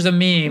because there's a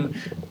meme,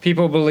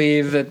 people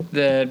believe that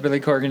Billy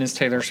Corgan is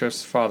Taylor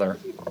Swift's father.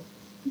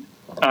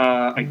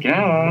 I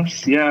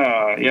guess.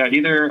 Yeah.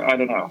 Either, I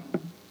don't know.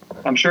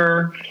 I'm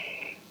sure,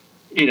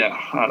 I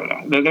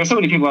don't know. There's so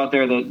many people out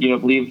there that,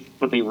 believe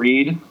what they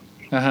read.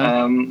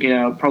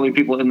 Uh-huh. Probably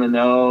people in the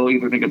know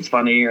either think it's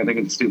funny or think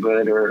it's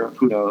stupid or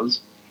who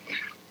knows.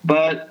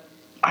 But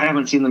I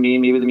haven't seen the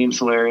meme. Maybe the meme's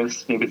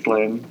hilarious. Maybe it's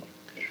lame.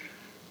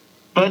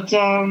 But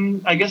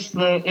I guess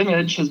the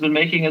image has been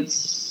making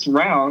its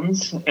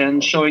rounds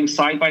and showing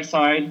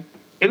side-by-side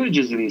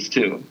images of these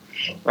two.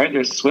 Right?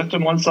 There's Swift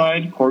on one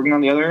side, Corgan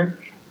on the other,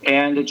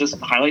 and it just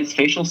highlights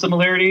facial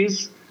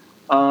similarities.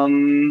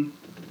 And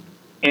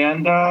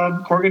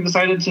Corgan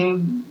decided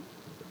to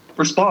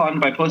respond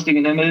by posting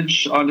an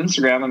image on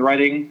Instagram and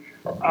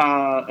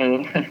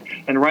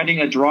writing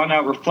a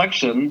drawn-out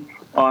reflection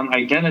on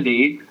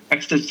identity,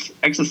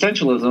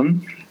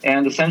 existentialism,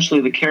 and essentially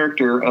the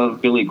character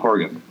of Billy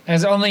Corgan.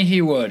 As only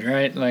he would,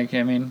 right?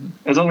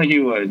 As only he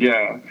would,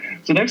 yeah.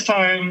 So next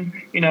time,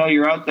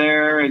 you're out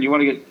there and you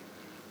want to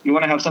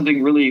have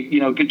something really,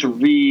 good to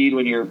read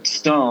when you're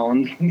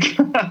stoned,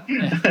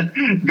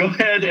 go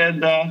ahead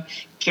and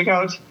check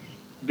out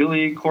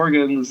Billy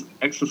Corgan's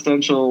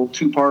existential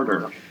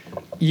 2-parter.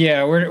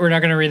 Yeah, we're not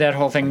going to read that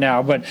whole thing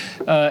now, but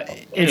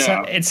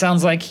it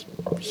sounds like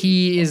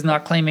he is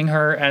not claiming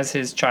her as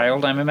his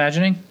child, I'm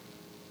imagining.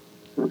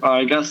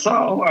 I guess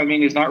so. I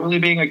mean, he's not really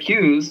being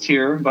accused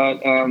here,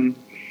 but I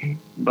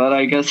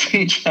guess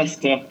he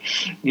just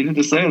needed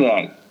to say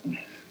that.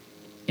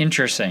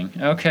 Interesting.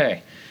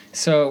 Okay.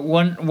 So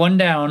one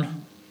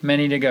down,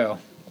 many to go.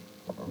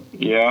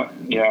 Yeah.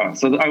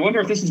 So I wonder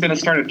if this is going to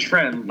start a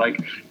trend.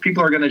 Like,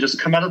 people are going to just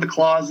come out of the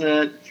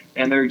closet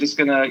and they're just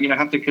going to,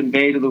 have to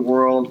convey to the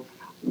world,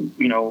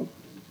 that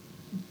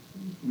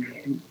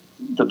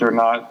they're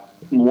not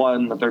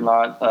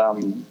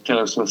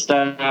Taylor Swift's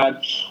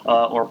dad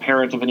or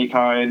parent of any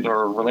kind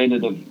or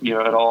related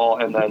at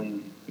all, and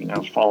then,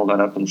 follow that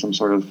up in some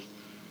sort of,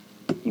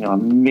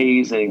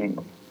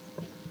 amazing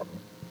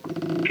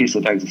piece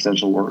of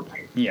existential work.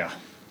 Yeah.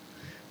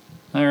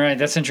 All right,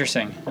 that's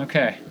interesting.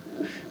 Okay.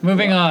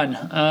 Moving on.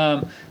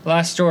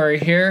 Last story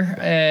here,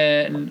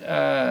 and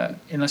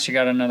unless you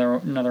got another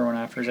one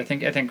after, I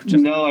think.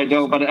 No, I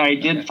don't. But I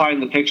did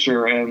find the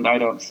picture, and I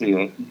don't see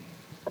it.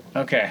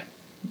 Okay.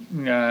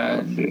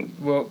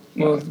 We'll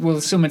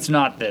assume it's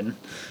not then.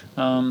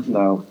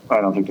 No,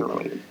 I don't think they're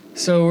related.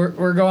 So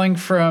we're going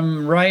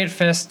from Riot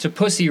Fest to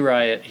Pussy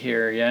Riot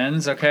here,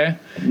 Jens. Okay.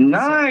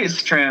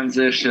 Nice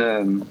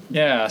transition.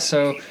 Yeah.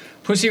 So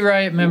Pussy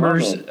Riot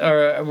members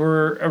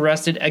were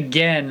arrested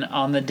again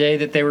on the day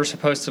that they were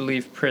supposed to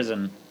leave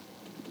prison.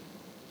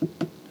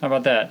 How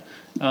about that?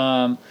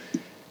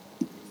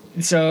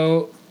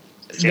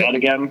 Say that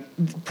again.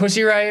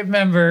 Pussy Riot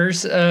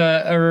members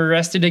are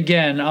arrested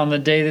again on the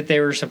day that they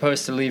were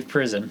supposed to leave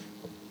prison.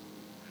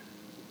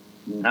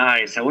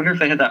 Nice. I wonder if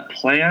they had that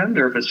planned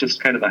or if it's just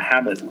kind of a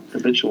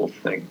habitual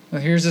thing. Well,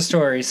 here's the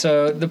story.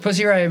 So the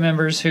Pussy Riot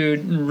members who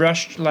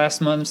rushed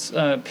last month's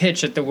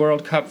pitch at the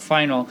World Cup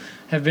final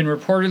have been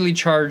reportedly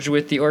charged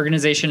with the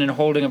organization and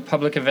holding of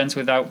public events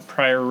without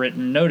prior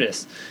written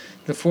notice.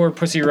 The 4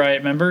 Pussy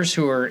Riot members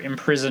who were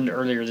imprisoned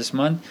earlier this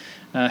month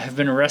have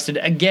been arrested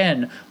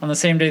again on the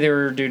same day they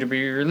were due to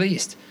be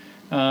released.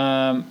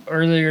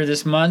 Earlier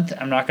this month,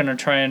 I'm not going to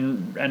try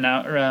and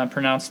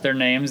pronounce their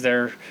names.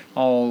 They're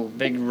all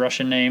big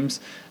Russian names.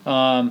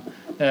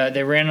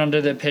 They ran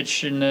onto the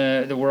pitch in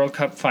the World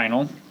Cup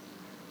final.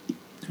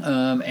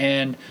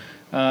 And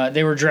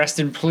they were dressed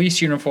in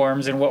police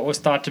uniforms in what was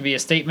thought to be a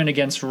statement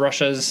against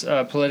Russia's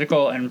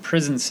political and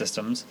prison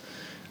systems.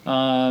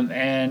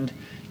 And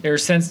they were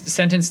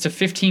sentenced to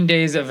 15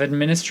 days of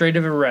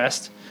administrative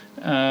arrest.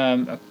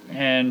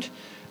 And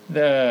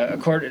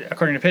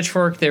according to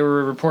Pitchfork, they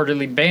were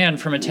reportedly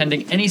banned from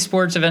attending any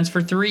sports events for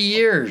 3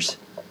 years.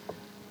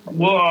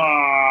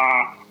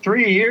 Whoa,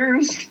 3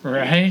 years?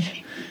 Right?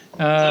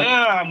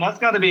 Yeah, that's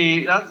got to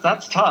be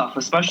that's tough,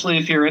 especially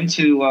if you're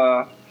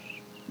into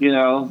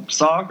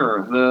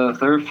soccer.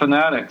 They're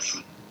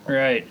fanatics.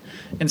 Right.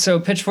 And so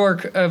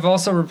Pitchfork have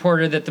also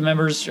reported that the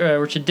members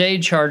were today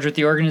charged with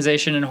the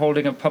organization and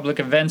holding of public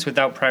events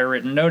without prior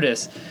written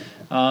notice.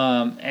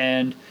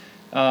 On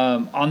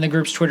the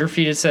group's Twitter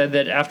feed, it said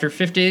that after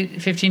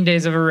 15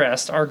 days of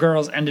arrest, our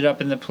girls ended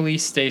up in the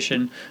police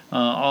station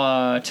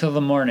till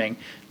the morning.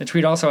 The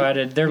tweet also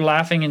added, "They're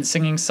laughing and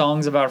singing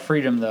songs about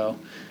freedom, though.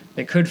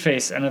 They could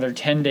face another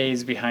 10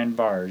 days behind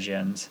bars,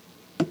 Jens."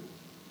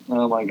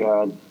 Oh, my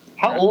God.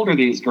 How old are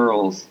these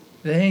girls?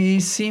 They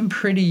seem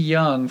pretty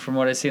young from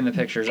what I see in the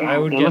pictures. I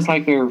would they guess look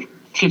like they're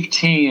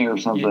 15 or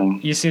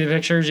something. You see the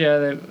pictures?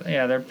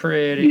 Yeah, they're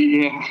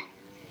pretty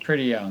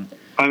young.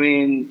 I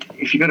mean,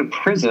 if you go to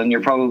prison,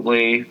 you're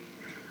probably,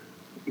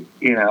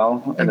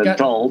 an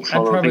adult.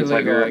 Although things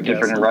might be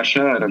different in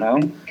Russia. I don't know.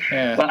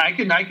 Yeah. But I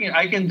can.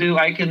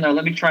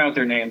 Let me try out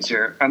their names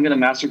here. I'm going to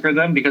massacre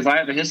them because I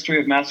have a history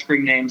of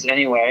massacring names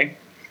anyway.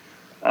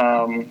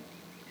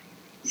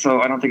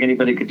 So I don't think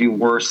anybody could do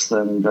worse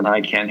than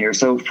I can here.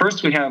 So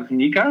first we have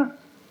Nika.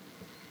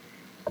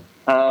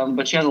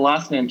 But she has a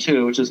last name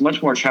too, which is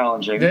much more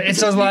challenging.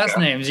 It's those last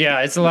names,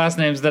 yeah. It's the last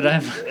names that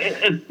I'm.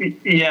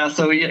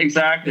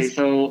 Exactly.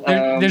 So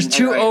there's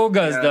 2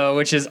 Olgas though,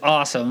 which is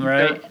awesome,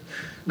 right?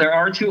 There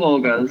are 2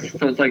 Olgas,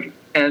 so it's like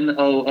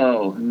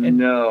NOO.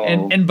 No.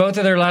 And both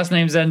of their last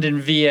names end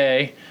in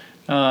VA.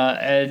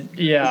 And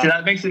yeah. See,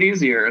 that makes it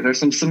easier. There's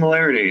some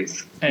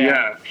similarities.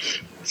 Yeah.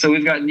 So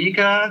we've got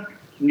Nika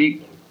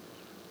Nikushina.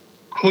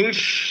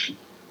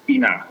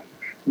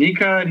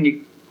 Nika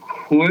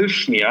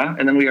Nikushnia,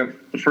 and then we have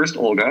the first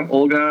Olga.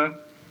 Olga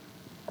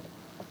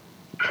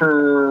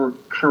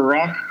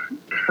Karachiova.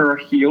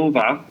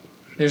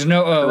 There's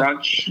no O.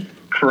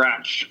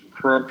 Kuracheva.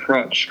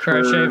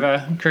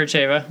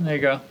 There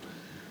you go.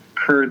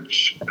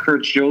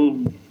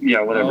 Kurchov.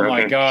 Yeah, whatever. Oh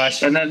my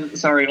gosh. And then,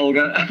 sorry,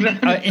 Olga.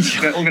 Got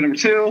Olga number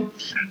 2,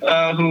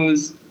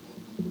 who's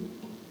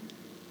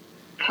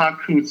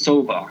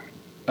Pakutsova.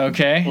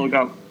 Okay.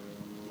 Olga.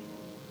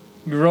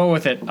 You roll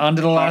with it. On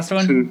to the last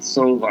one.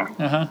 Pakutsova.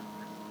 Uh-huh.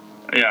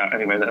 Yeah,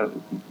 anyway,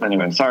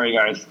 sorry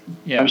guys.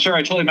 Yeah. I'm sure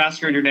I totally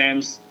massacred your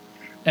names.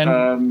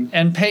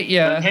 And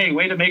Petya. Hey,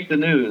 way to make the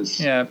news.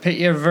 Yeah,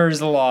 Petya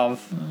Verzlov.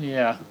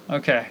 Yeah,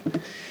 okay.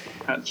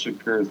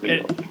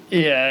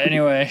 Yeah,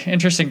 anyway,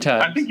 interesting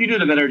times. I think you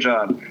did a better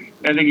job.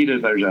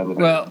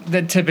 Well,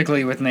 that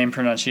typically with name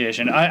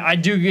pronunciation. I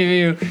do give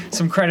you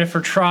some credit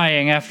for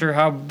trying after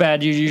how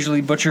bad you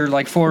usually butcher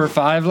like 4 or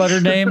 5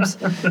 letter names.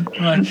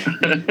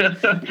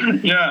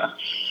 Yeah.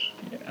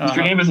 If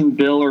your name isn't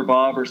Bill or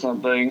Bob or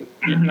something,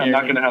 I'm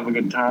not going to have a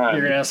good time.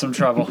 You're going to have some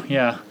trouble,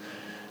 yeah.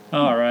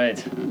 All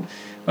right.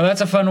 Well,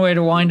 that's a fun way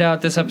to wind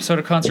out this episode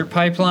of Concert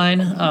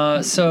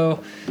Pipeline.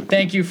 So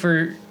thank you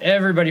for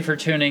everybody for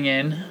tuning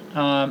in.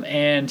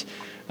 And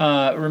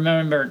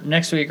remember,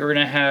 next week we're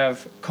going to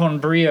have Con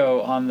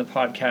Brio on the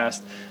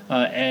podcast,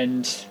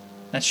 and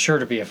that's sure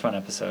to be a fun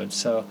episode.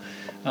 So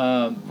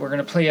we're going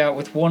to play out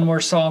with one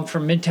more song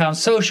from Midtown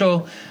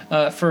Social.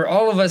 For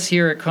all of us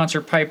here at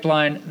Concert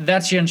Pipeline,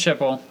 that's Jen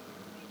Schippel.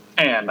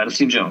 And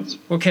Madison Jones.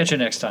 We'll catch you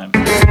next time.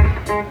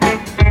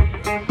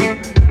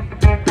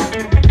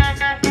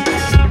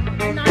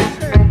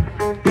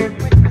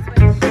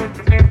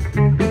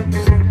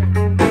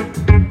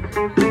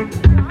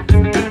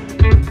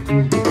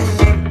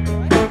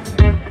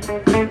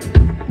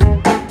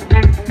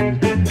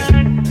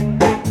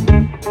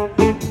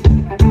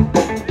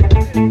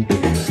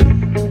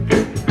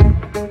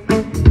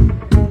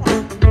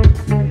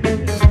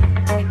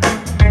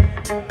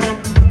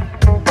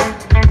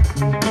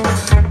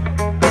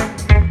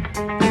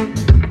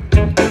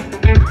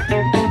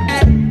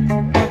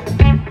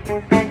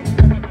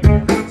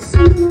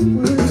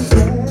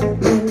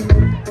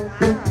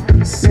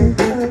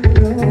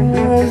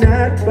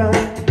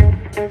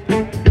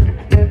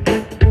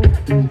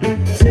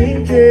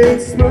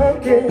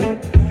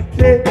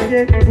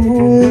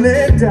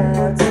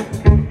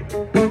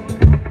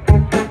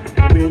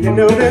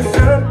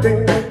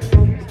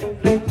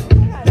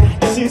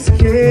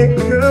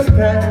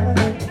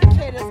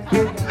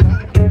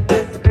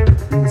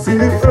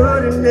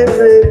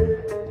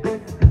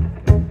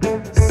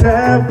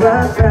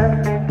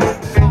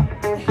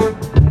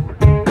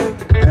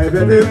 I'd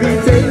rather be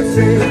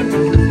dancing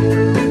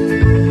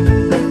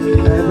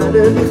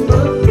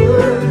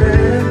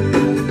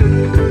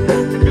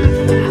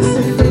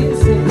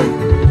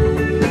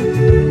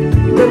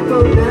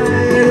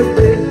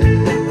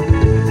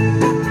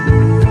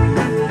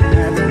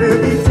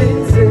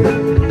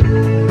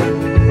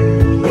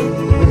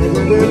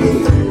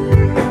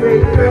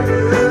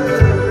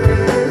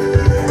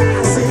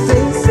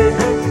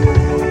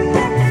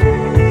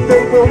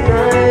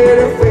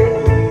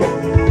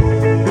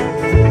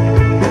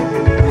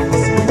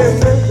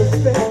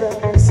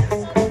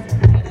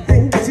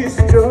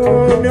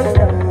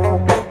girl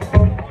out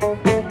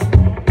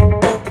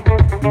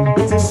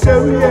to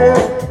show you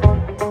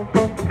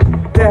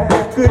that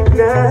good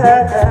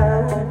night.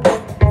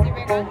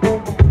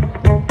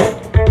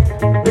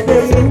 The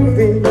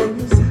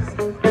movies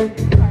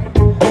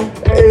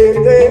and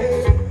the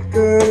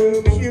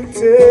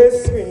computer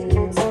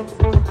screens,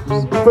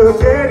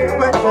 forgetting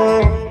what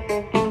life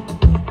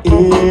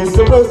is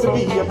supposed to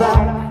be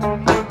about.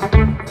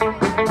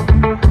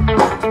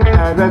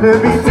 I'd rather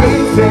be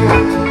dancing.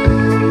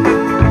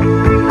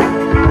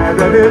 I'd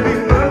rather be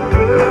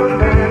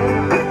moving.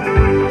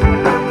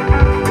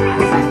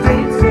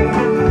 Dancing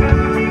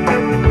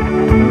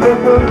the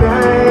whole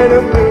night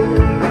away.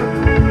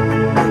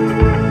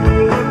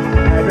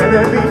 I'd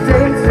rather be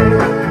dancing.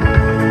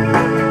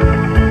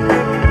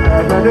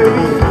 I'd rather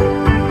be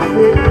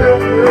moving.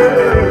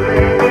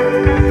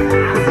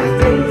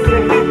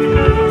 Dancing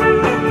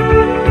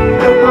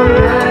the whole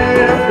night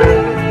away.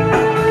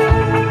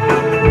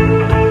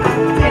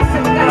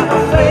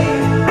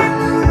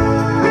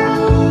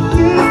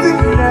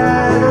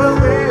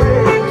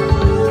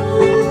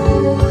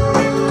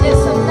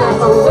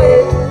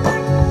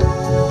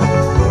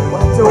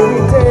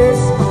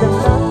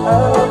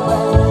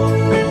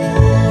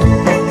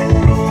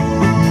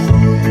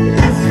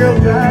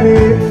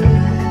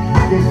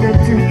 Get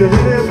to the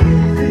limit,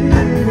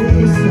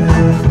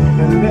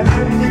 and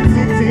everything's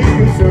easy,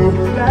 so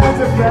lies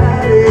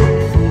about it.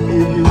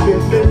 If you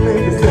get the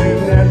thing to say,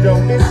 now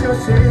don't miss your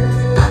chance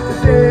to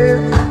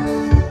dance.